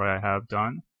of the story I have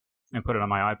done, and put it on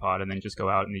my iPod, and then just go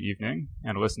out in the evening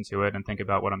and listen to it and think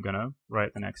about what I'm going to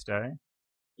write the next day.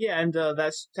 Yeah, and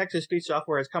that text-to-speech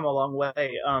software has come a long way.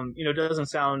 It doesn't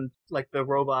sound like the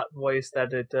robot voice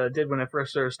that it did when it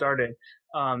first sort of started.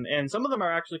 And some of them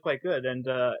are actually quite good. And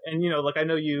like I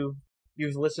know you've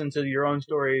listened to your own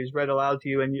stories read aloud to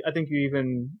you, and I think you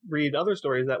even read other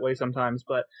stories that way sometimes.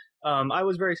 But I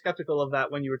was very skeptical of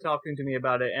that when you were talking to me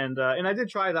about it, and I did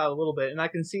try it out a little bit, and I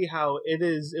can see how it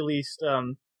is at least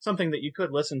something that you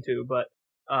could listen to. But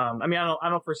I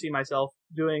don't foresee myself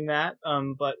doing that.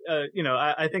 But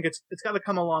I think it's got to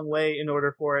come a long way in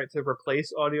order for it to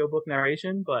replace audiobook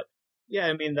narration. But yeah,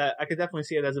 I mean, that I could definitely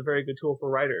see it as a very good tool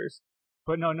for writers.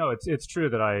 But no, it's true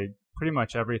that pretty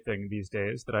much everything these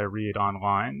days that I read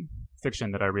online,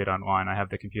 fiction that I read online, I have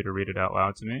the computer read it out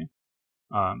loud to me.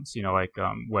 So, like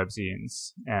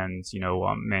webzines and,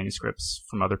 manuscripts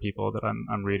from other people that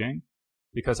I'm reading,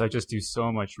 because I just do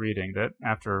so much reading that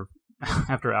after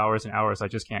hours and hours, I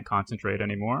just can't concentrate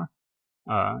anymore.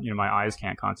 My eyes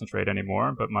can't concentrate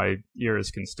anymore, but my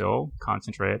ears can still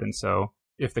concentrate. And so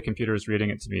if the computer is reading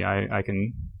it to me, I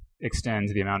can extend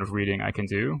the amount of reading I can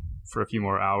do for a few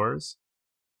more hours.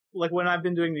 Like when I've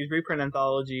been doing these reprint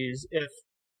anthologies, if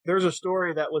there's a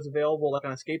story that was available like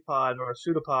on Escape Pod or a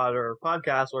Pseudopod or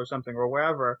podcast or something or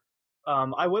wherever,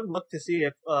 I would look to see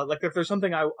if there's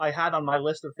something I had on my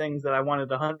list of things that I wanted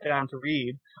to hunt down to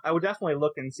read, I would definitely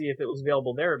look and see if it was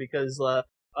available there, because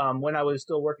when I was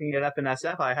still working at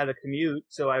FNSF, I had a commute,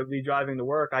 so I would be driving to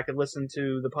work. I could listen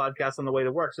to the podcast on the way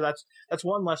to work. So that's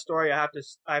one less story I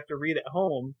have to read at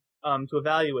home to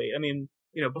evaluate. I mean,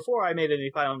 before I made any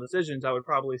final decisions, I would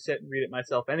probably sit and read it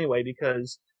myself anyway,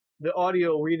 because the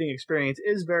audio reading experience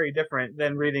is very different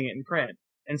than reading it in print.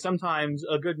 And sometimes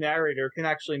a good narrator can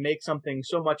actually make something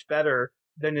so much better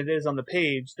than it is on the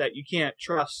page that you can't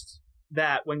trust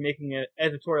that when making an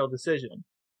editorial decision.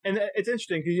 And it's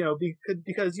interesting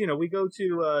because we go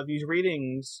to these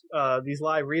readings, these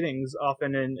live readings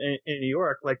often in New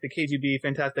York, like the KGB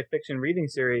Fantastic Fiction reading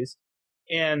series.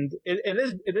 And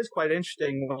it is quite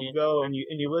interesting when you go and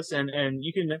you listen, and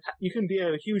you can be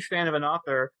a huge fan of an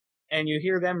author and you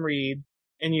hear them read,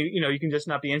 and you can just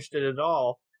not be interested at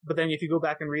all. But then if you go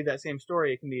back and read that same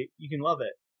story, you can love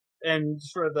it. And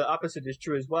sort of the opposite is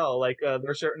true as well. Like there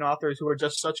are certain authors who are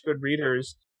just such good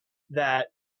readers that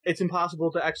it's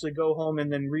impossible to actually go home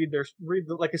and then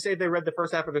like I say, if they read the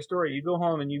first half of their story, you go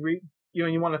home and you read,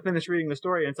 and you want to finish reading the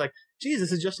story, and it's like, geez,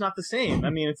 this is just not the same.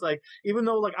 I mean, it's like, even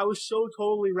though like I was so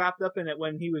totally wrapped up in it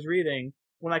when he was reading,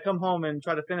 when I come home and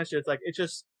try to finish it, it's like, it's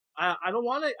just, I don't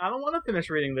want to finish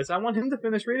reading this. I want him to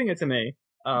finish reading it to me.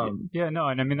 And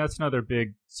I mean, that's another big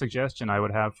suggestion I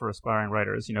would have for aspiring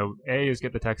writers. A is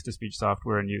get the text-to-speech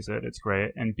software and use it. It's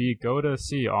great. And B, go to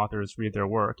see authors read their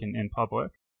work in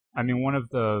public. I mean, one of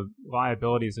the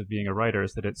liabilities of being a writer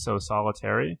is that it's so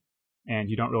solitary and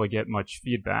you don't really get much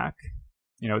feedback.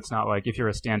 It's not like if you're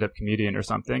a stand-up comedian or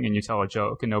something and you tell a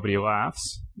joke and nobody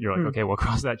laughs, you're like, okay, well,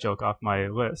 cross that joke off my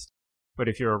list. But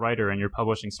if you're a writer and you're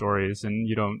publishing stories and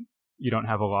you don't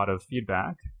have a lot of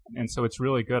feedback. And so it's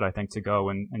really good, I think, to go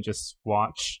and just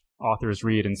watch authors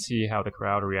read and see how the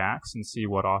crowd reacts and see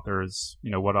what authors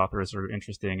are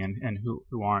interesting and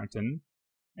who aren't. And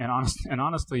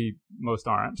honestly, most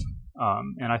aren't.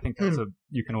 And I think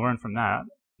you can learn from that,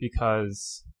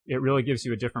 because it really gives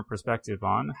you a different perspective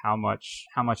on how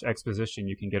much exposition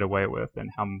you can get away with,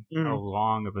 and how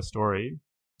long of a story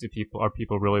are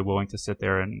people really willing to sit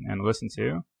there and listen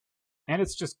to. And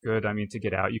it's just good, I mean, to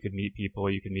get out. You could meet people,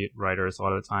 you can meet writers a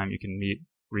lot of the time, you can meet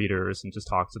readers and just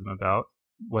talk to them about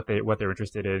what they're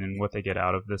interested in and what they get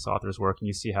out of this author's work. And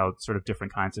you see how sort of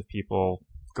different kinds of people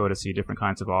go to see different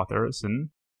kinds of authors. And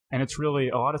it's really,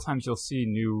 a lot of times you'll see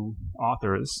new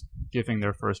authors giving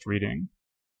their first reading,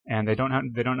 and they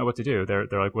don't know what to do. They're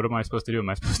like, what am I supposed to do? Am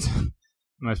I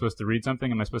supposed to read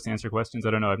something? Am I supposed to answer questions?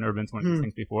 I don't know. I've never been to one of these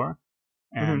things before.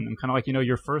 And I'm kind of like,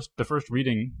 the first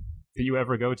reading that you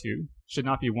ever go to should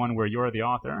not be one where you're the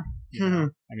author. I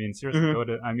mean, seriously,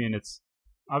 it's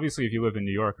obviously, if you live in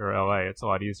New York or LA, it's a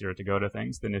lot easier to go to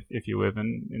things than if you live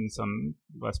in some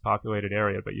less populated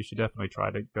area. But you should definitely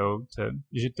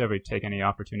you should definitely take any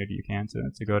opportunity you can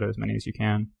to go to as many as you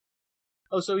can.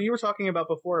 Oh, so you were talking about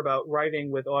before about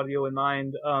writing with audio in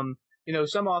mind.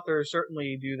 Some authors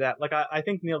certainly do that. Like I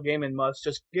think Neil Gaiman must,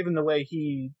 just given the way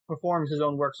he performs his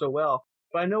own work so well.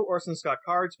 But I know Orson Scott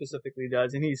Card specifically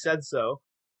does, and he said so.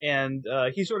 And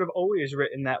he's sort of always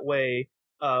written that way,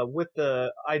 with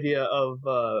the idea of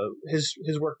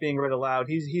his work being read aloud.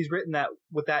 He's written that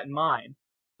with that in mind.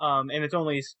 And it's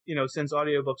only since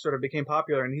audiobooks sort of became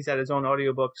popular, and he's had his own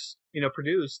audiobooks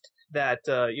produced, that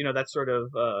that sort of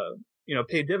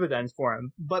paid dividends for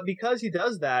him. But because he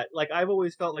does that, like, I've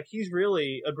always felt like he's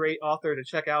really a great author to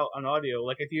check out on audio.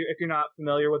 Like, if you're not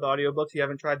familiar with audiobooks, you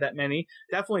haven't tried that many,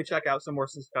 definitely check out some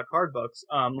Orson Scott Card books.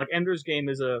 Like Ender's Game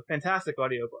is a fantastic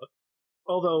audiobook.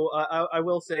 Although I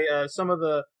will say some of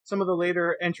the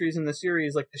later entries in the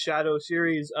series, like the Shadow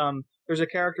series, there's a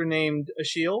character named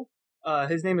Achille.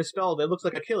 His name is spelled, it looks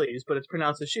like Achilles, but it's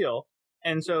pronounced Achille.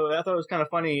 And so I thought it was kind of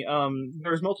funny.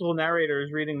 There's multiple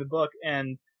narrators reading the book,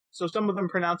 and so some of them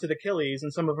pronounce it Achilles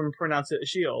and some of them pronounce it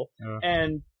Achille.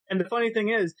 And the funny thing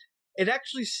is, it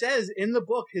actually says in the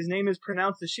book his name is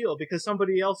pronounced Achille because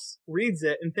somebody else reads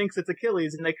it and thinks it's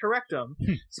Achilles, and they correct him.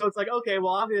 So it's like, okay,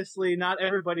 well, obviously not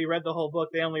everybody read the whole book.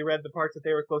 They only read the parts that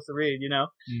they were supposed to read,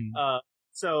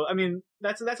 So, I mean,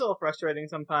 that's a little frustrating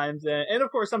sometimes. And of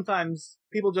course, sometimes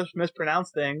people just mispronounce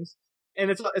things. And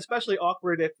it's especially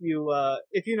awkward if you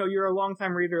know you're a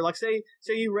longtime reader. Like say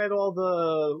you read all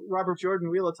the Robert Jordan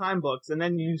Wheel of Time books, and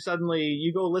then you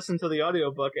go listen to the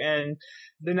audiobook, and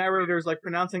the narrator's like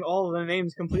pronouncing all of the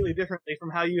names completely differently from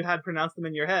how you had pronounced them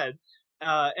in your head.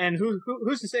 And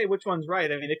who's to say which one's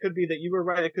right? I mean, it could be that you were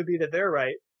right, it could be that they're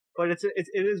right, but it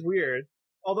is weird.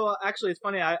 Although actually, it's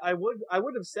funny. I would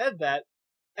have said that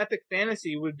epic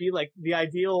fantasy would be like the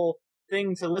ideal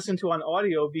thing to listen to on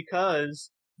audio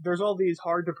because there's all these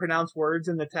hard to pronounce words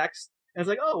in the text. And it's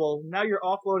like, oh, well, now you're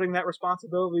offloading that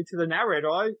responsibility to the narrator.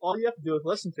 All you have to do is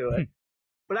listen to it.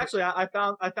 But actually, I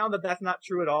found that that's not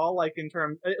true at all. Like in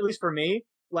terms, at least for me,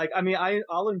 like, I mean,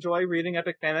 I'll enjoy reading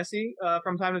epic fantasy,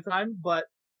 from time to time, but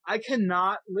I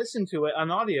cannot listen to it on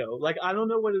audio. Like, I don't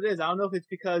know what it is. I don't know if it's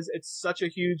because it's such a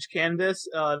huge canvas.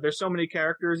 There's so many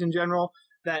characters in general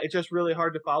that it's just really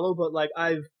hard to follow. But like,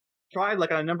 I've tried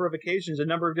like on a number of occasions, a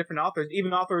number of different authors,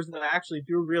 even authors that I actually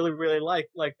do really, really like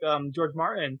George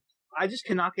Martin. I just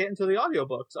cannot get into the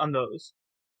audiobooks on those.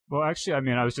 Well, actually, I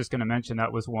mean, I was just going to mention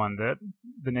that was one that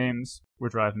the names were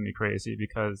driving me crazy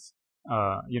because,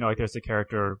 like there's a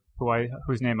character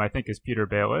whose name I think is Peter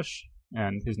Baelish,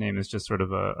 and his name is just sort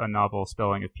of a novel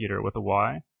spelling of Peter with a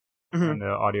Y, and the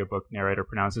audiobook narrator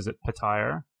pronounces it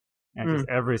Patire, and just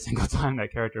every single time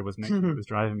that character was mentioned, it was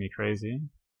driving me crazy.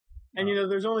 And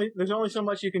there's only so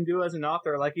much you can do as an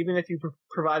author. Like even if you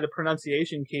provide a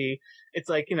pronunciation key, it's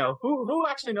like who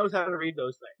actually knows how to read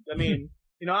those things? I mean,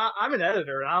 I'm an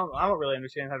editor, and I don't really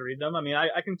understand how to read them. I mean,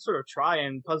 I can sort of try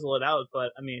and puzzle it out,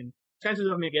 but I mean,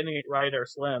 chances of me getting it right are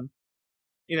slim.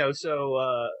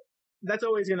 So that's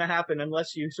always going to happen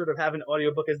unless you sort of have an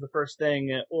audiobook as the first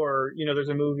thing, or there's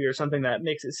a movie or something that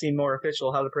makes it seem more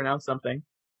official how to pronounce something.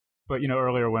 But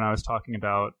earlier when I was talking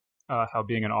about how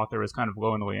being an author is kind of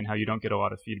lonely and how you don't get a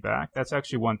lot of feedback. That's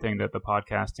actually one thing that the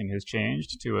podcasting has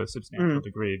changed to a substantial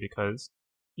degree because,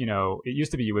 it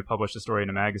used to be you would publish a story in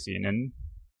a magazine and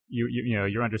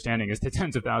your understanding is that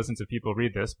tens of thousands of people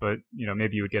read this, but,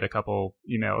 maybe you would get a couple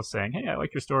emails saying, hey, I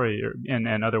like your story,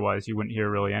 and otherwise you wouldn't hear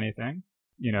really anything.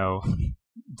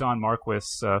 Don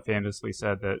Marquis famously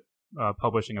said that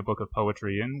publishing a book of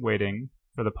poetry and waiting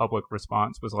for the public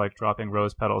response was like dropping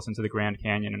rose petals into the Grand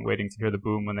Canyon and waiting to hear the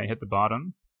boom when they hit the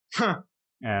bottom.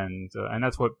 And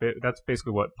that's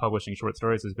basically what publishing short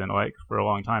stories has been like for a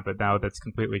long time, but now that's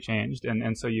completely changed.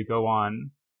 And so you go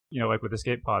on, like with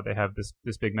Escape Pod, they have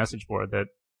this big message board that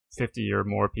 50 or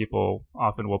more people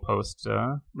often will post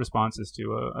responses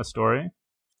to a story.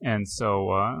 And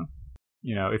so,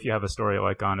 if you have a story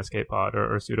like on Escape Pod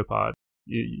or Pseudopod,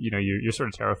 you're sort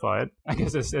of terrified, I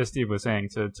guess, as Steve was saying,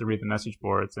 to read the message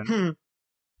boards.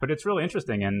 But it's really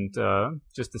interesting and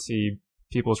just to see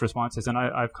people's responses. And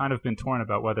I've kind of been torn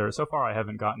about whether, so far I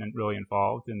haven't gotten really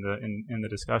involved in the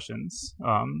discussions.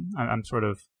 I'm sort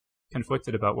of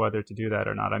conflicted about whether to do that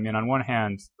or not. I mean, on one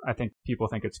hand, I think people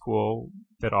think it's cool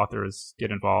that authors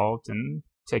get involved and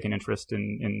take an interest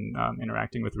in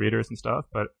interacting with readers and stuff.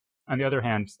 But on the other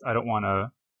hand, I don't want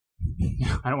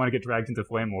to get dragged into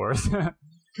flame wars,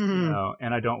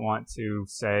 and I don't want to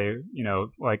say,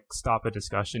 like stop a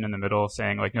discussion in the middle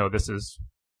saying like, no, this is,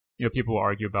 people will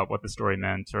argue about what the story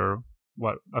meant or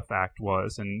what a fact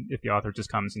was. And if the author just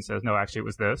comes and says, no, actually it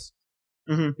was this,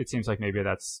 it seems like maybe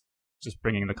that's just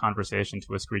bringing the conversation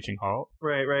to a screeching halt.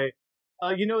 Right.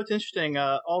 It's interesting.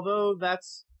 Although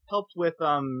that's helped with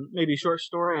maybe short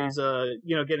stories,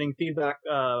 getting feedback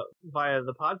via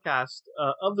the podcast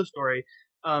of the story.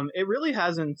 It really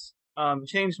hasn't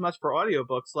changed much for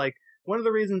audiobooks. Like, one of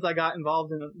the reasons I got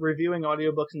involved in reviewing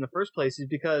audiobooks in the first place is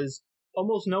because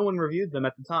almost no one reviewed them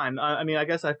at the time. I mean, I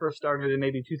guess I first started in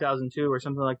maybe 2002 or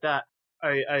something like that.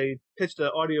 I pitched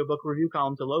an audiobook review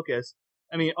column to Locus.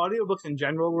 I mean, audiobooks in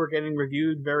general were getting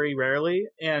reviewed very rarely,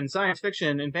 and science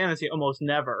fiction and fantasy almost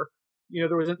never.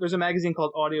 There's a magazine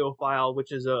called AudioFile,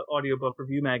 which is a audiobook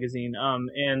review magazine,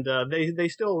 and they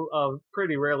still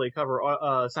pretty rarely cover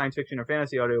science fiction or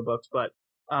fantasy audiobooks, but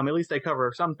at least they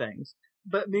cover some things.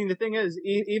 But I mean, the thing is,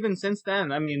 even since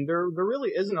then, I mean, there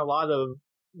really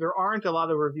there aren't a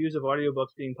lot of reviews of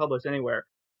audiobooks being published anywhere.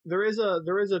 There is a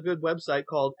good website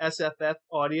called SFF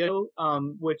Audio,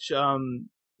 which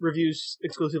reviews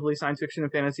exclusively science fiction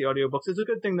and fantasy audiobooks. It's a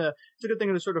good thing to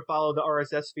sort of follow the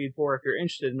RSS feed for if you're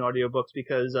interested in audiobooks,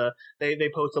 because they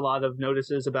post a lot of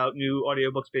notices about new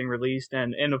audiobooks being released,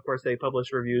 and of course they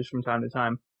publish reviews from time to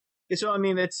time. So I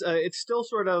mean, it's still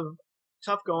sort of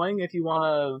tough going if you want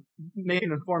to make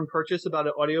an informed purchase about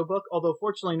an audiobook. Although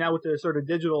fortunately now with the sort of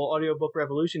digital audiobook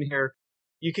revolution here,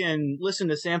 you can listen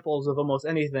to samples of almost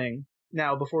anything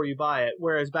now before you buy it.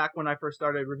 Whereas back when I first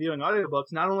started reviewing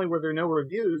audiobooks, not only were there no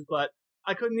reviews, but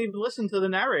I couldn't even listen to the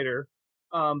narrator.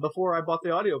 before I bought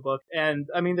the audiobook. And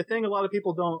I mean, the thing a lot of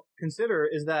people don't consider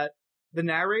is that the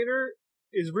narrator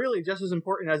is really just as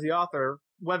important as the author,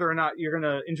 whether or not you're going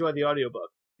to enjoy the audiobook.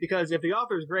 Because if the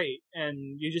author's great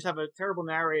and you just have a terrible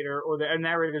narrator, or the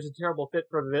narrator's a terrible fit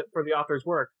for the author's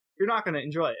work, you're not going to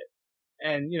enjoy it.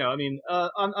 And, I mean,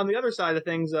 on the other side of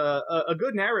things, a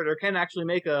good narrator can actually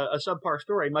make a subpar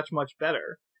story much, much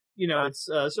better.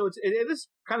 It is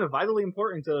kind of vitally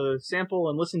important to sample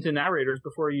and listen to narrators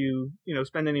before you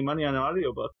spend any money on an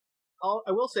audiobook.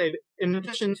 I will say, in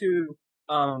addition to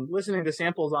listening to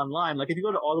samples online, like if you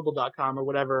go to audible.com or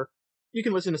whatever, you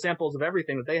can listen to samples of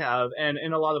everything that they have, and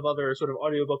a lot of other sort of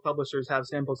audiobook publishers have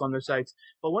samples on their sites.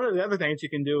 But one of the other things you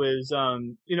can do is,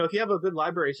 if you have a good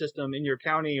library system in your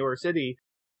county or city,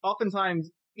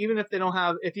 oftentimes, even if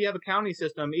you have a county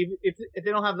system, even if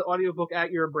they don't have the audiobook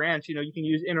at your branch, you can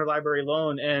use interlibrary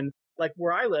loan. And like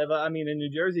where I live, I mean, in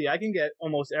New Jersey, I can get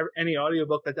almost any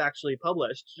audiobook that's actually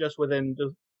published just within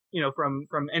from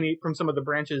some of the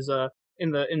branches,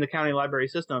 in the county library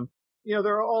system.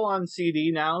 They're all on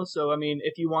CD now. So, I mean,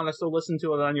 if you want to still listen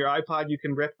to it on your iPod, you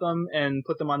can rip them and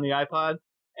put them on the iPod.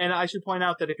 And I should point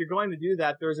out that if you're going to do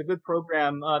that, there's a good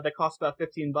program, that costs about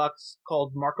 $15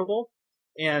 called Markable.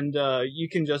 And, you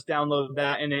can just download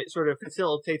that, and it sort of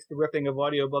facilitates the ripping of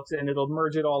audiobooks, and it'll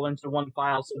merge it all into one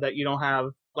file so that you don't have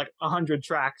like 100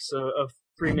 tracks of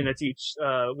 3 minutes each,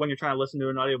 when you're trying to listen to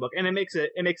an audiobook. And it makes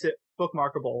it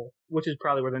bookmarkable, which is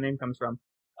probably where the name comes from.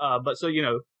 But so,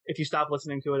 if you stop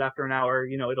listening to it after an hour,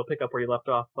 it'll pick up where you left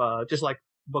off, just like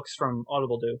books from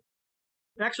Audible do.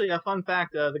 And actually, a fun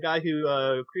fact, the guy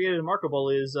who, created Markable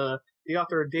is, the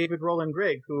author David Roland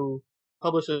Grigg, who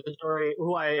published a story,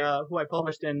 who I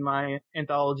published in my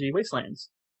anthology Wastelands.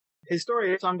 His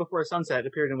story, Song Before Sunset,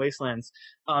 appeared in Wastelands.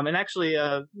 And actually,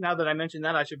 now that I mentioned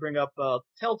that, I should bring up,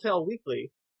 Telltale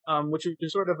Weekly, which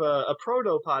is sort of a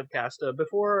proto podcast.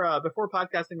 Before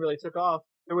podcasting really took off,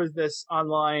 there was this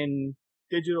online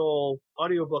digital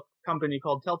audiobook company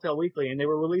called Telltale Weekly, and they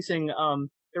were releasing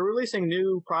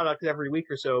new products every week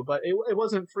or so, but it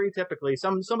wasn't free typically.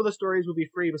 Some of the stories would be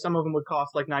free, but some of them would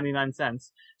cost like 99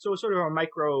 cents. So it was sort of a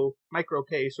micro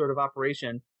pay sort of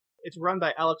operation. It's run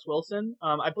by Alex Wilson.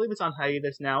 I believe it's on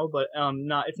hiatus now, but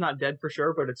it's not dead for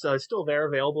sure, but it's still there,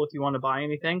 available if you want to buy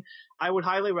anything. I would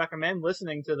highly recommend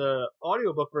listening to the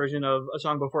audiobook version of A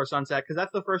Song Before Sunset, because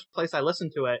that's the first place I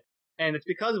listened to it. And it's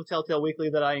because of Telltale Weekly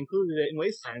that I included it in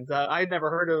Wastelands. I had never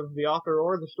heard of the author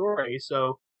or the story,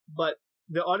 but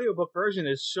the audiobook version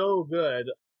is so good.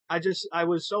 I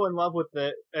was so in love with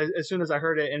it as soon as I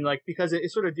heard it, and like, because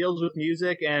it sort of deals with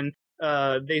music, and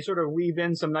they sort of weave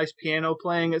in some nice piano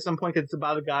playing at some point, 'cause it's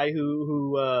about a guy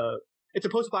who it's a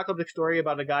post-apocalyptic story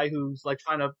about a guy who's like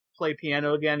trying to play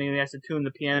piano again, and he has to tune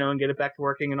the piano and get it back to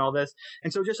working and all this.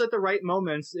 And so just at the right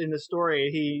moments in the story,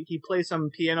 he plays some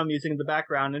piano music in the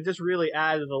background, and just really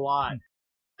added a lot.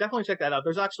 Definitely check that out.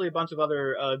 There's actually a bunch of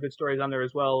other good stories on there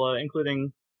as well,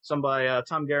 including some by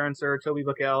Tom Garancer, Toby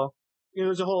Buckell.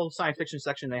 There's a whole science fiction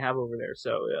section they have over there,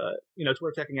 so it's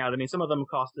worth checking out. I mean, some of them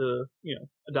cost $1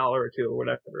 or $2 or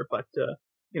whatever, but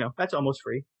that's almost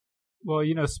free. Well,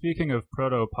 speaking of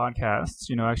proto podcasts,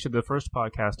 actually the first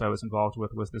podcast I was involved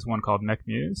with was this one called Mech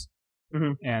Muse.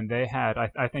 Mm-hmm. And they had,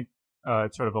 I think,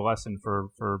 it's sort of a lesson for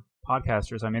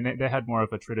podcasters. I mean, they had more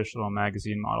of a traditional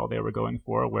magazine model they were going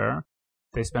for, where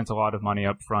they spent a lot of money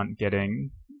up front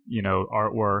getting,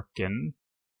 artwork and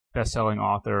best-selling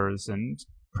authors and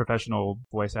professional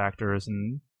voice actors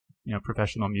and,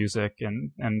 professional music.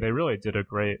 And they really did a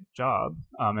great job.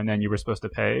 And then you were supposed to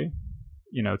pay,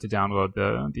 to download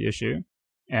the issue.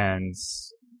 And,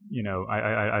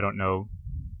 I don't know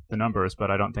the numbers,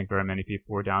 but I don't think very many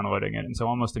people were downloading it. And so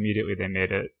almost immediately they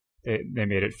made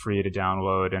it free to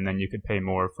download, and then you could pay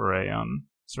more for a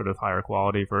sort of higher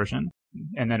quality version.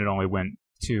 And then it only went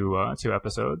two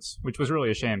episodes, which was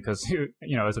really a shame, because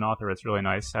as an author, it's really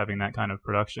nice having that kind of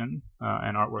production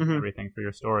and artwork and everything for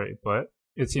your story. But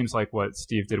it seems like what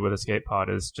Steve did with Escape Pod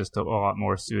is just a lot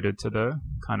more suited to the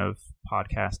kind of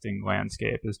podcasting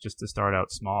landscape, is just to start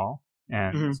out small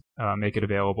and make it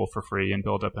available for free and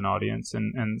build up an audience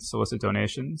and solicit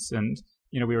donations. And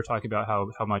we were talking about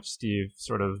how much Steve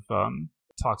sort of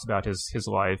talks about his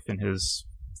life and his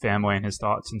family and his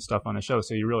thoughts and stuff on the show,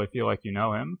 so you really feel like you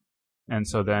know him. And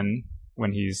so then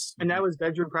when he's... And that was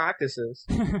bedroom practices.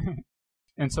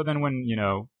 And so then when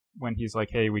he's like,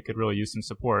 hey, we could really use some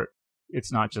support,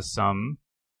 it's not just some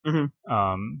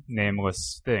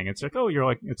nameless thing. It's like, oh,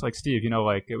 it's like Steve,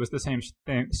 like it was the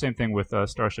same thing with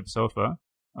Starship Sofa.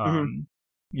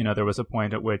 There was a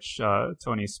point at which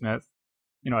Tony Smith,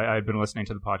 I had been listening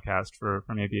to the podcast for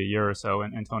maybe a year or so,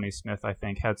 and Tony Smith, I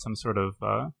think, had some sort of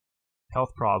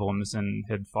health problems and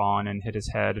had fallen and hit his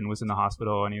head and was in the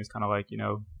hospital, and he was kind of like,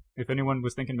 if anyone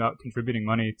was thinking about contributing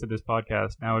money to this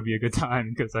podcast, now would be a good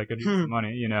time because I could use some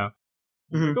money,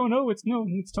 Like, oh no, it's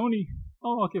Tony.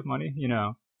 Oh, I'll give money,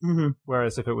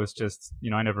 Whereas if it was just,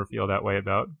 I never feel that way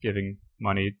about giving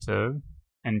money to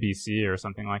NBC or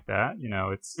something like that.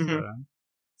 It's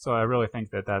so I really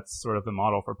think that that's sort of the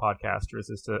model for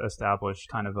podcasters, is to establish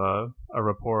kind of a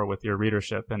rapport with your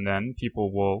readership, and then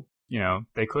people will,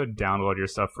 they could download your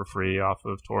stuff for free off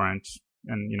of torrent,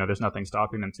 and there's nothing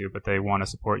stopping them to, but they want to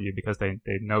support you because they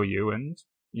know you, and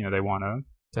they want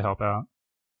to help out.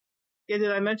 Yeah,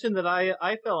 did I mention that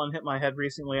I fell and hit my head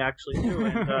recently, actually, too,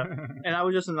 and I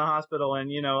was just in the hospital,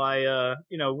 and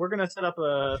we're gonna set up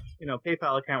a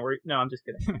PayPal account where no, I'm just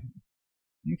kidding.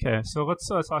 Okay, so let's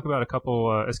talk about a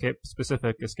couple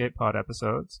specific Escape Pod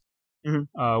episodes.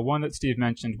 One that Steve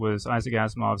mentioned was Isaac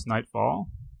Asimov's Nightfall,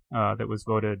 that was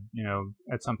voted,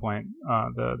 at some point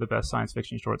the best science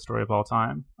fiction short story of all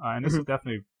time, and this is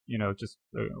definitely just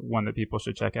one that people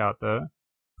should check out. The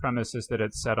premise is that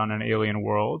it's set on an alien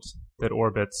world that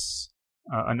orbits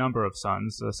a number of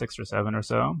suns, 6 or 7 or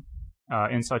so,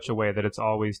 in such a way that it's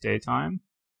always daytime,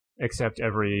 except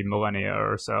every millennia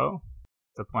or so,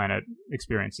 the planet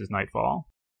experiences nightfall,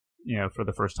 for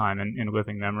the first time in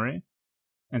living memory.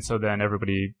 And so then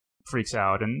everybody freaks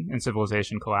out and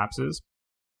civilization collapses.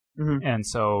 And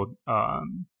so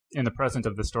in the present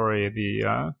of the story,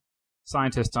 the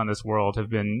scientists on this world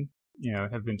have been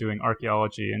doing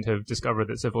archaeology and have discovered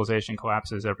that civilization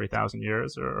collapses every 1,000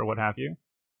 years or what have you,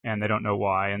 and they don't know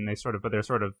why, and they're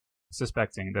sort of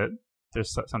suspecting that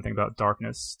there's something about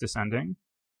darkness descending,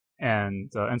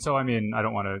 and so I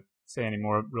don't want to say any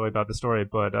more really about the story,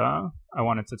 but I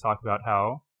wanted to talk about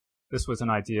how this was an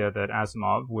idea that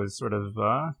Asimov was sort of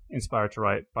inspired to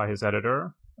write by his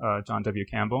editor, John W.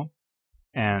 Campbell,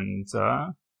 and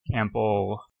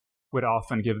Campbell would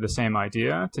often give the same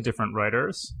idea to different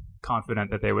writers, confident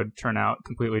that they would turn out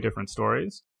completely different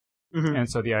stories. And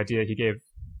so the idea he gave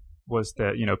was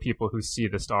that, people who see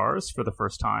the stars for the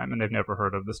first time and they've never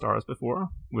heard of the stars before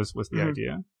was the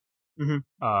idea.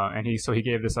 And he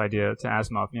gave this idea to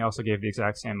Asimov, and he also gave the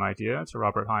exact same idea to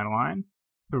Robert Heinlein,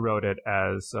 who wrote it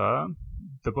as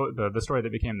the story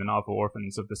that became the novel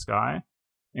Orphans of the Sky,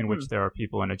 in which there are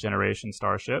people in a generation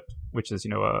starship, which is,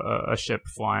 a ship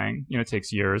flying, it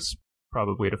takes years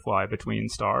probably to fly between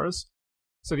stars.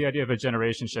 So the idea of a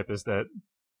generation ship is that,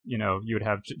 you would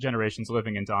have generations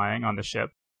living and dying on the ship.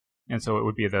 And so it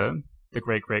would be the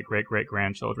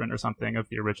great-great-great-great-grandchildren or something of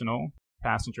the original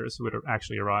passengers who would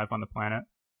actually arrive on the planet.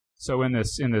 So in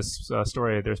this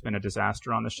story, there's been a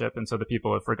disaster on the ship, and so the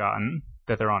people have forgotten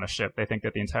that they're on a ship. They think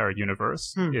that the entire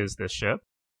universe is this ship,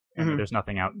 and that there's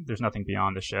nothing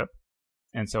beyond the ship.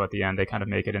 And so at the end, they kind of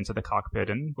make it into the cockpit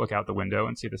and look out the window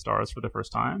and see the stars for the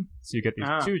first time. So you get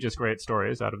these two just great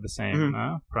stories out of the same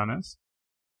premise.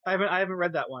 I haven't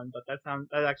read that one, but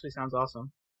that actually sounds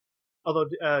awesome. Although,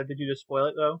 did you just spoil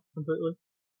it though completely?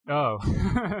 Oh,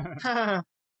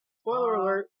 spoiler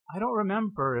alert! I don't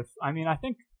remember if I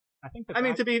think.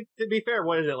 To be fair,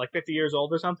 what is it, like 50 years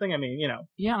old or something?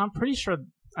 Yeah, I'm pretty sure.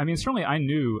 Certainly I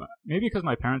knew, maybe because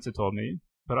my parents had told me.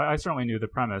 But I certainly knew the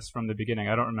premise from the beginning.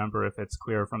 I don't remember if it's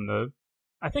clear from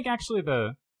I think actually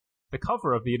the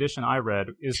cover of the edition I read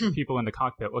is people in the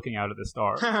cockpit looking out at the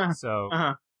stars. So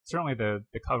certainly the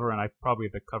cover, and probably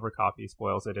the cover copy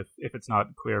spoils it if it's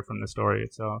not clear from the story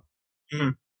itself.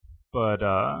 But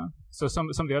so some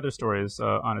of the other stories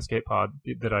on Escape Pod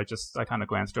that I kind of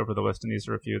glanced over the list, and these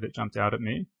are a few that jumped out at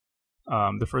me.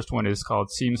 The first one is called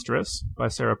Seamstress by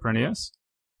Sarah Prinius.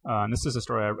 And this is a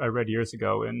story I read years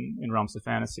ago in Realms of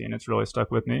Fantasy, and it's really stuck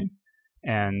with me.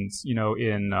 And,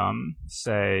 in,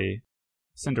 say,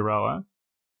 Cinderella,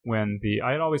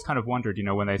 I had always kind of wondered,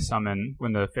 when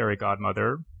the fairy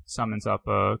godmother summons up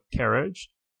a carriage,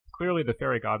 clearly the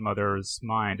fairy godmother's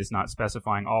mind is not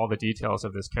specifying all the details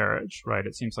of this carriage, right?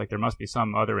 It seems like there must be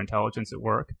some other intelligence at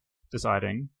work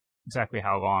deciding exactly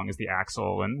how long is the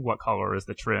axle and what color is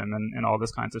the trim and all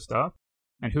this kinds of stuff.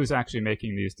 And who's actually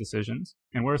making these decisions,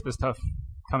 and where's this stuff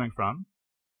coming from?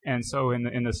 And so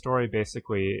in the story,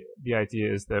 basically, the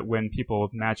idea is that when people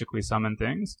magically summon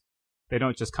things, they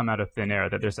don't just come out of thin air,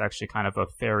 that there's actually kind of a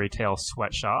fairy tale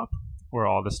sweatshop where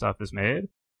all the stuff is made.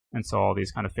 And so all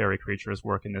these kind of fairy creatures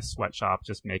work in this sweatshop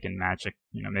just making magic,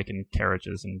 making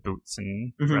carriages and boots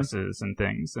and dresses and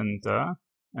things. And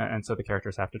so the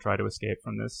characters have to try to escape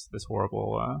from this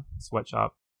horrible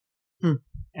sweatshop.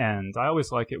 And I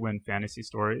always like it when fantasy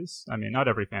stories, not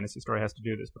every fantasy story has to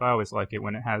do this, but I always like it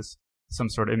when it has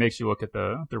it makes you look at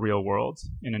the real world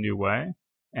in a new way.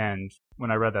 And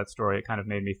when I read that story, it kind of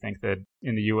made me think that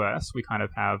in the U.S., we kind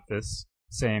of have this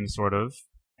same sort of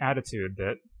attitude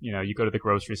that, you go to the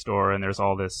grocery store and there's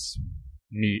all this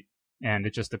meat and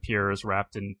it just appears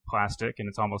wrapped in plastic and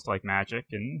it's almost like magic,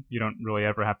 and you don't really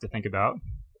ever have to think about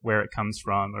where it comes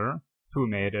from or who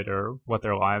made it or what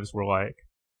their lives were like.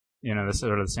 This is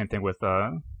sort of the same thing with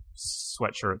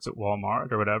sweatshirts at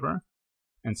Walmart or whatever.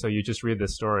 And so you just read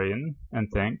this story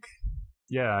and think,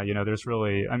 yeah, there's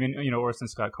really, Orson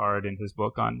Scott Card in his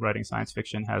book on writing science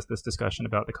fiction has this discussion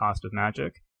about the cost of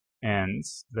magic, and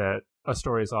that a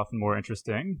story is often more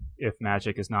interesting if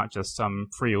magic is not just some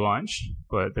free lunch,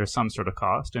 but there's some sort of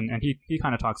cost. And he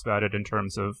kind of talks about it in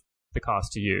terms of the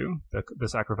cost to you, the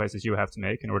sacrifices you have to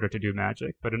make in order to do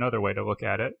magic. But another way to look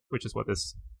at it, which is what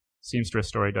this seamstress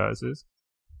story does, is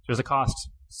there's a cost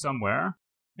somewhere,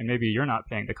 and maybe you're not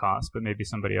paying the cost, but maybe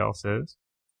somebody else is.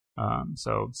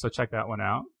 So check that one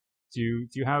out. Do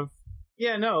you have?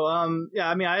 Yeah, no.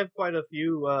 I have quite a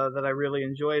few that I really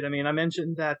enjoyed. I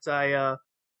mentioned that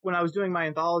when I was doing my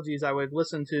anthologies, I would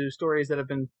listen to stories that have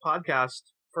been podcast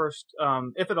first,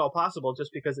 if at all possible,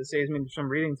 just because it saves me some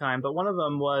reading time. But one of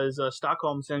them was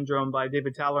Stockholm Syndrome by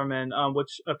David Tallerman,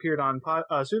 which appeared on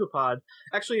Pseudopod.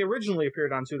 Actually, originally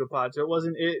appeared on Pseudopod, so it was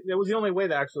the only way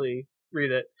to actually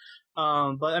read it.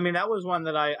 But that was one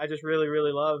that I just really,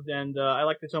 really loved, and I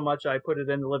liked it so much I put it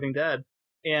in The Living Dead.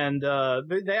 And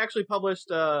they actually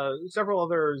published several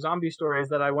other zombie stories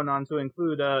that I went on to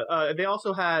include. They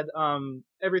also had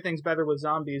Everything's Better with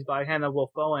Zombies by Hannah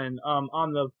Wolf Bowen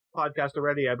on the podcast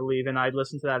already, I believe, and I'd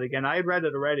listened to that again. I had read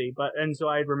it already, and so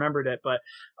I had remembered it, but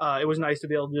it was nice to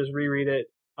be able to just reread it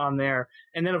on there.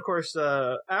 And then, of course,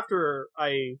 after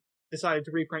I decided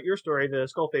to reprint your story, The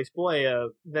Skull-Faced Boy,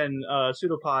 then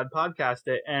Pseudopod podcast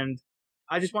it, and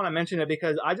I just want to mention it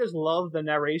because I just love the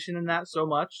narration in that so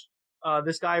much.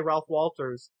 This guy, Ralph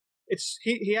Walters,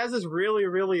 he has this really,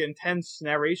 really intense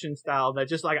narration style that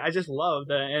I just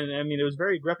loved, and it was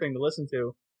very gripping to listen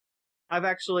to. I've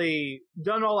actually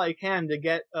done all I can to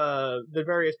get the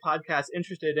various podcasts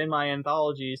interested in my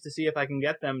anthologies to see if I can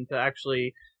get them to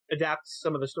actually adapt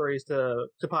some of the stories to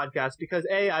podcasts, because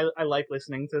A, I like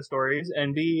listening to stories,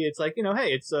 and B, it's like,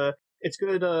 hey, it's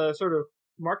good sort of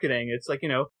marketing. It's like,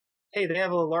 hey, they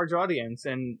have a large audience,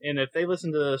 and if they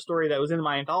listen to the story that was in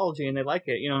my anthology and they like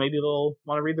it, maybe they'll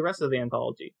want to read the rest of the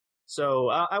anthology. So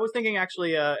I was thinking,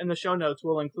 actually, in the show notes,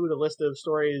 we'll include a list of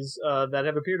stories that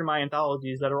have appeared in my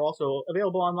anthologies that are also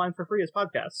available online for free as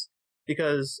podcasts.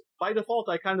 Because by default,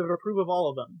 I kind of approve of all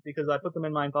of them because I put them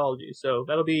in my anthology. So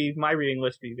that'll be my reading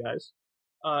list for you guys.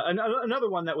 Another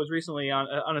one that was recently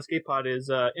on Escape Pod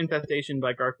is Infestation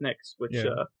by Garth Nix, which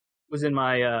was in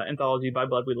my anthology By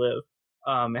Blood We Live.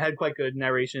 It had quite good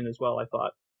narration as well, I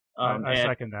thought. I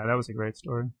second that. That was a great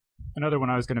story. Another one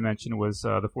I was going to mention was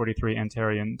the 43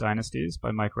 Antarian Dynasties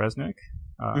by Mike Resnick.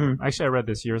 Actually, I read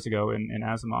this years ago in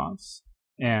Asimov's.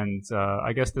 And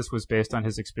I guess this was based on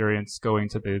his experience going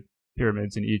to the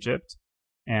pyramids in Egypt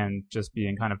and just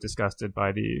being kind of disgusted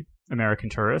by the American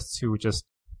tourists who just,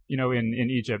 in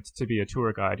Egypt, to be a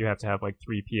tour guide, you have to have like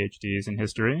 3 PhDs in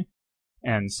history.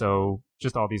 And so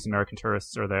just all these American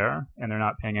tourists are there, and they're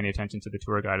not paying any attention to the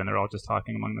tour guide, and they're all just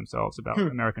talking among themselves about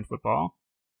American football.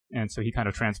 And so he kind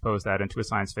of transposed that into a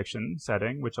science fiction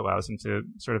setting, which allows him to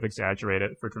sort of exaggerate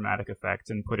it for dramatic effect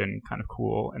and put in kind of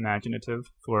cool, imaginative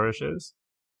flourishes.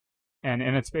 And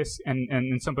it's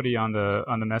and somebody on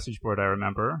the message board, I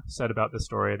remember, said about the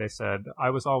story, they said, I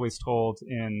was always told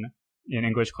in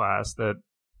English class that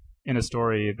in a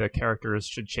story the characters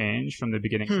should change from the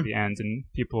beginning to the end, and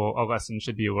a lesson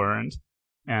should be learned.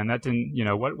 And that didn't,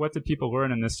 what did people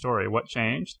learn in this story? What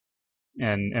changed?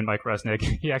 And Mike Resnick,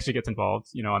 he actually gets involved,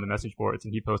 on the message boards,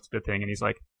 and he posted a thing, and he's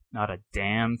like, not a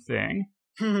damn thing.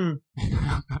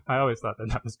 I always thought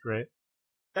that was great.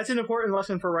 That's an important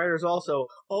lesson for writers also.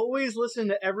 Always listen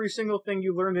to every single thing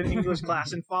you learned in English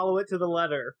class and follow it to the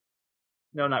letter.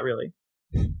 No, not really.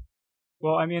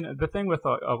 Well, the thing with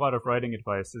a lot of writing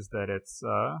advice is that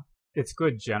it's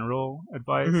good general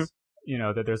advice.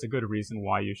 That there's a good reason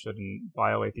why you shouldn't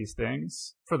violate these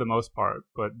things for the most part.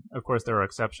 But of course there are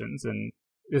exceptions, and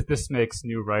this makes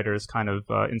new writers kind of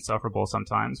insufferable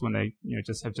sometimes when they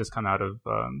have just come out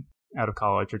of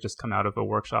college or just come out of a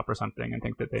workshop or something and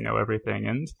think that they know everything.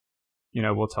 And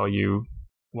we'll tell you,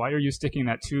 why are you sticking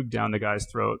that tube down the guy's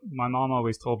throat? My mom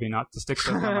always told me not to stick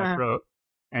stuff down my throat.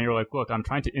 And you're like, look, I'm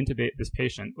trying to intubate this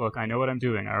patient. Look, I know what I'm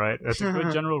doing, all right? That's a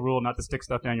good general rule not to stick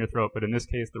stuff down your throat, but in this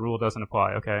case, the rule doesn't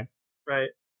apply, okay? Right.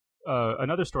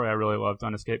 Another story I really loved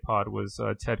on Escape Pod was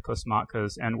Ted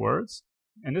Kosmatka's N-Words.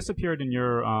 And this appeared in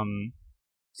your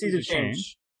Seeds of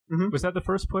Change. Was that the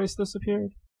first place this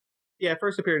appeared? Yeah, it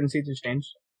first appeared in Seeds of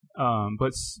Change.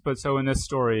 But so in this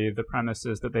story, the premise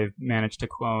is that they've managed to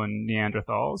clone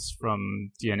Neanderthals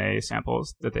from DNA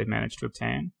samples that they've managed to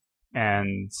obtain,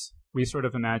 and we sort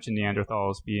of imagine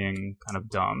Neanderthals being kind of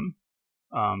dumb.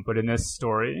 But in this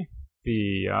story,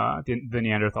 the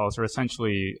Neanderthals are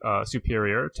essentially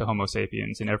superior to Homo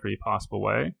sapiens in every possible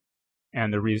way.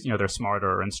 And the reason, they're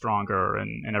smarter and stronger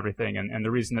and everything. And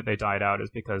the reason that they died out is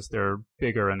because they're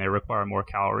bigger and they require more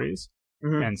calories.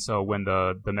 Mm-hmm. And so when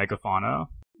the megafauna,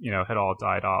 had all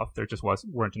died off, there just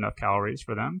weren't enough calories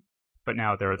for them. But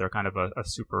now they're kind of a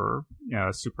super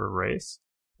race.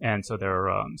 And so they're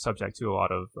subject to a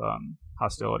lot of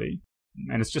hostility.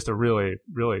 And it's just a really,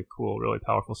 really cool, really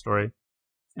powerful story.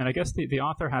 And I guess the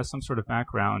author has some sort of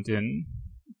background in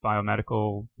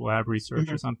biomedical lab research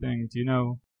or something. Do you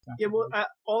know? Yeah, well,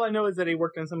 all I know is that he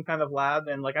worked in some kind of lab,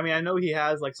 and I know he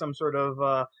has some sort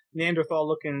of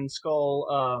Neanderthal-looking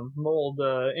skull mold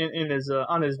in his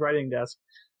on his writing desk.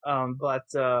 But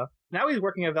now he's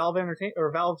working at Valve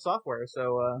Software,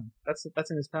 so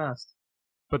that's in his past.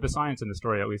 But the science in the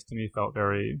story, at least to me, felt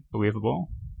very believable.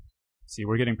 See,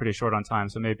 we're getting pretty short on time,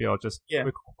 so maybe I'll just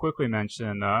quickly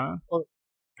mention. Well,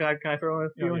 can I throw in a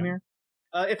few in here?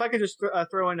 If I could just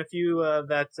throw in a few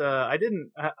that I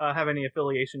didn't have any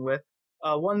affiliation with.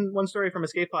 One story from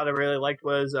Escape Pod I really liked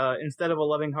was Instead of a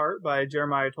Loving Heart by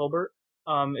Jeremiah Tolbert.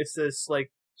 It's this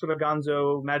sort of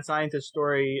gonzo mad scientist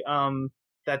story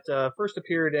that first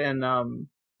appeared in the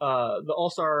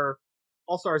All-Star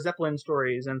Zeppelin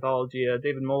Stories anthology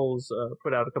David Moles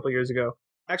put out a couple years ago.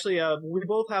 Actually, we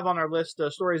both have on our list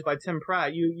stories by Tim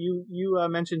Pratt. You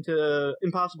mentioned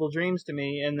Impossible Dreams to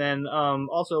me, and then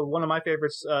also one of my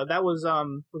favorites that was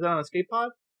that on Escape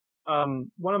Pod?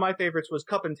 One of my favorites was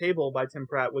Cup and Table by Tim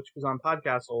Pratt, which was on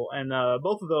Podcastle, and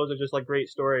both of those are just great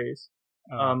stories.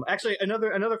 Actually,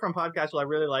 another from Podcastle I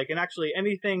really like, and actually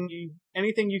anything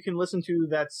you can listen to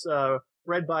that's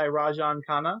read by Rajan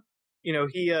Khanna.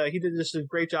 He did just a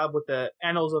great job with the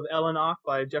Annals of Elenoch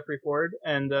by Jeffrey Ford.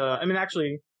 And,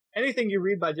 actually, anything you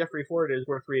read by Jeffrey Ford is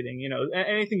worth reading.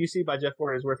 Anything you see by Jeff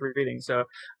Ford is worth reading. So,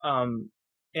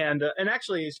 and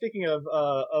actually, speaking of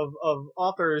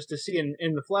authors to see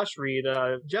in the flesh read,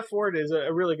 Jeff Ford is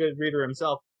a really good reader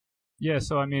himself. Yeah,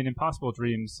 so Impossible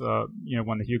Dreams,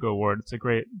 won the Hugo Award. It's a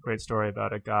great story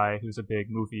about a guy who's a big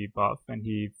movie buff, and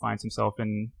he finds himself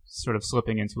in sort of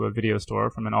slipping into a video store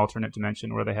from an alternate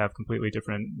dimension where they have completely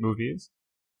different movies.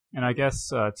 And I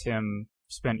guess Tim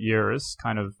spent years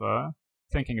kind of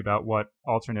thinking about what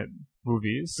alternate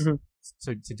movies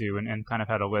to do, and kind of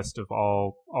had a list of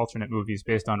all alternate movies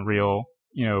based on real,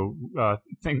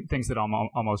 things that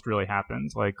almost really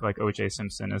happened, like O.J.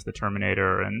 Simpson as the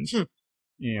Terminator and.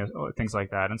 Things like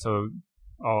that, and so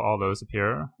all those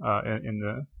appear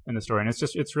in the story, and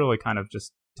it's really kind of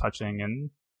just touching and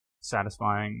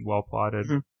satisfying, well plotted.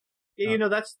 Yeah,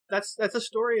 that's a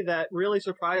story that really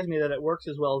surprised me that it works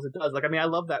as well as it does. I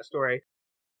love that story.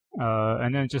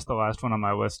 And then just the last one on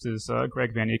my list is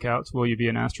Greg Van Eekhout's "Will You Be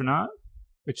an Astronaut,"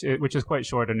 which is quite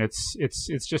short, and it's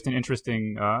just an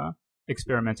interesting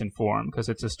experiment in form, because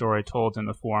it's a story told in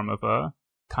the form of a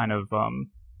kind of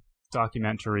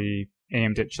documentary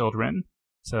aimed at children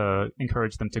to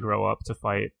encourage them to grow up to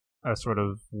fight a sort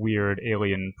of weird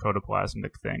alien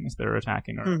protoplasmic things that are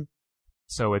attacking Earth.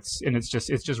 So it's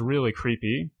just really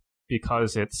creepy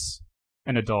because it's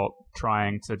an adult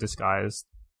trying to disguise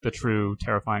the true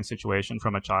terrifying situation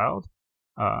from a child.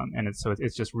 And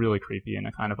it's just really creepy in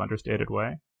a kind of understated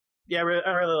way. Yeah, I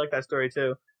really like that story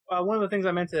too. One of the things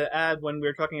I meant to add when we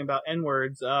were talking about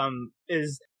N-words,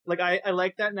 is I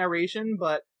like that narration,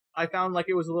 but I found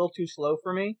it was a little too slow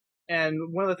for me.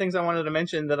 And one of the things I wanted to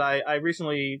mention that I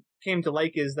recently came to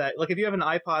like is that if you have an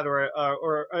iPod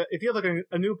or if you have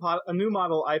a new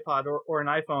model iPod or an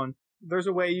iPhone, there's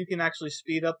a way you can actually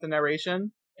speed up the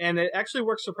narration, and it actually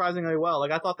works surprisingly well.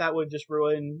 I thought that would just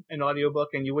ruin an audiobook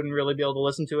and you wouldn't really be able to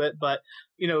listen to it, but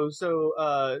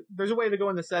there's a way to go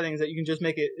in the settings that you can just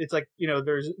make it. It's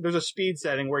there's a speed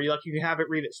setting where you can have it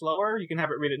read it slower, you can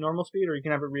have it read at normal speed, or you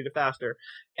can have it read it faster.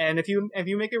 And if you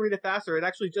make it read it faster, it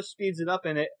actually just speeds it up,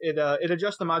 and it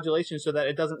adjusts the modulation so that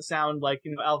it doesn't sound like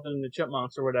Alvin and the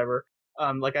Chipmunks or whatever,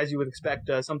 as you would expect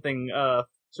something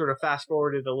sort of fast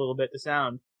forwarded a little bit to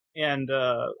sound. And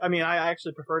I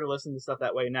actually prefer to listen to stuff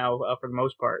that way now for the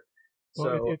most part.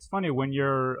 Well, it's funny when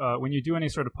you do any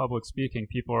sort of public speaking,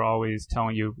 people are always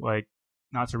telling you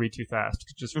not to read too fast,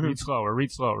 just read slower,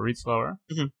 read slower, read slower.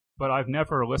 But I've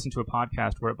never listened to a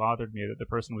podcast where it bothered me that the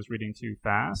person was reading too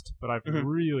fast. But I've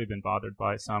really been bothered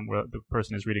by some where the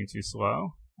person is reading too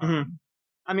slow.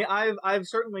 I've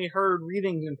certainly heard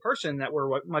readings in person that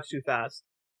were much too fast.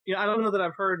 I don't know that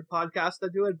I've heard podcasts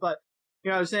that do it, but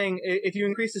I was saying if you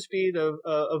increase the speed of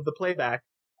the playback,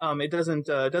 it doesn't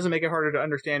make it harder to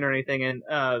understand or anything, and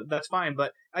that's fine.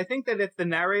 But I think that if the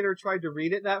narrator tried to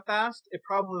read it that fast, it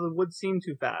probably would seem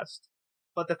too fast.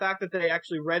 But the fact that they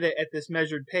actually read it at this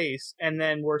measured pace and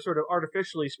then were sort of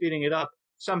artificially speeding it up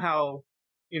somehow,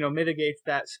 mitigates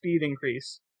that speed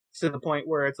increase to the point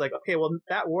where it's like, okay, well,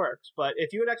 that works. But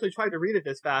if you had actually tried to read it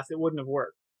this fast, it wouldn't have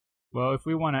worked. Well, if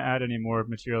we want to add any more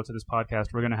material to this podcast,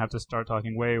 we're going to have to start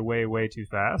talking way, way, way too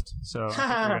fast. So I think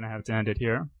we're going to have to end it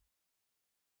here.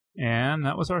 And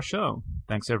that was our show.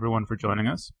 Thanks, everyone, for joining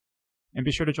us. And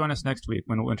be sure to join us next week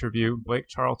when we'll interview Blake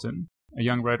Charlton, a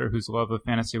young writer whose love of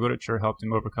fantasy literature helped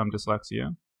him overcome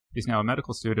dyslexia. He's now a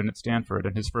medical student at Stanford,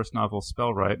 and his first novel,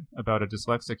 Spellwright, about a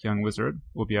dyslexic young wizard,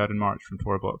 will be out in March from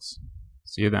Tor Books.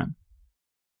 See you then.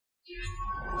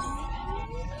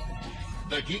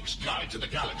 The Geek's Guide to the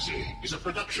Galaxy is a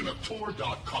production of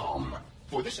Tor.com.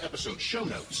 For this episode's show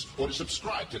notes or to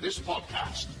subscribe to this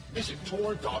podcast, visit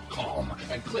Tor.com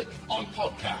and click on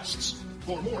Podcasts.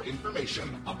 For more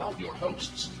information about your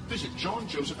hosts, visit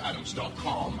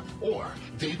JohnJosephAdams.com or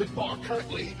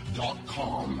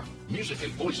DavidBarrKirtley.com. Music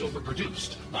and voiceover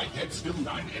produced by Deadsville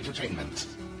 9 Entertainment.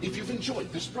 If you've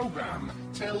enjoyed this program,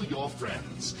 tell your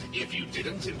friends. If you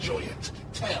didn't enjoy it,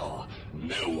 tell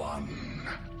no one.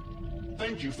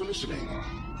 Thank you for listening.